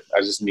piece of it. I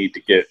just need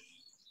to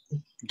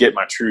get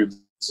my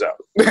truths out.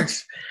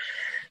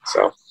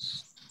 So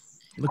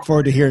look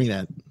forward to hearing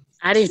that.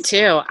 I do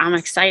too. I'm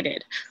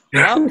excited.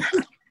 Well,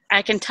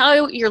 I can tell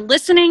you you're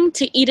listening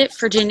to Eat It,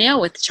 Virginia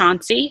with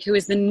Chauncey, who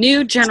is the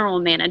new general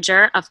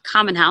manager of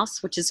Common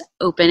House, which is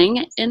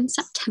opening in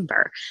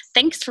September.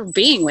 Thanks for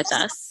being with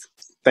us.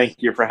 Thank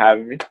you for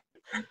having me.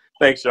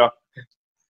 Thanks, y'all.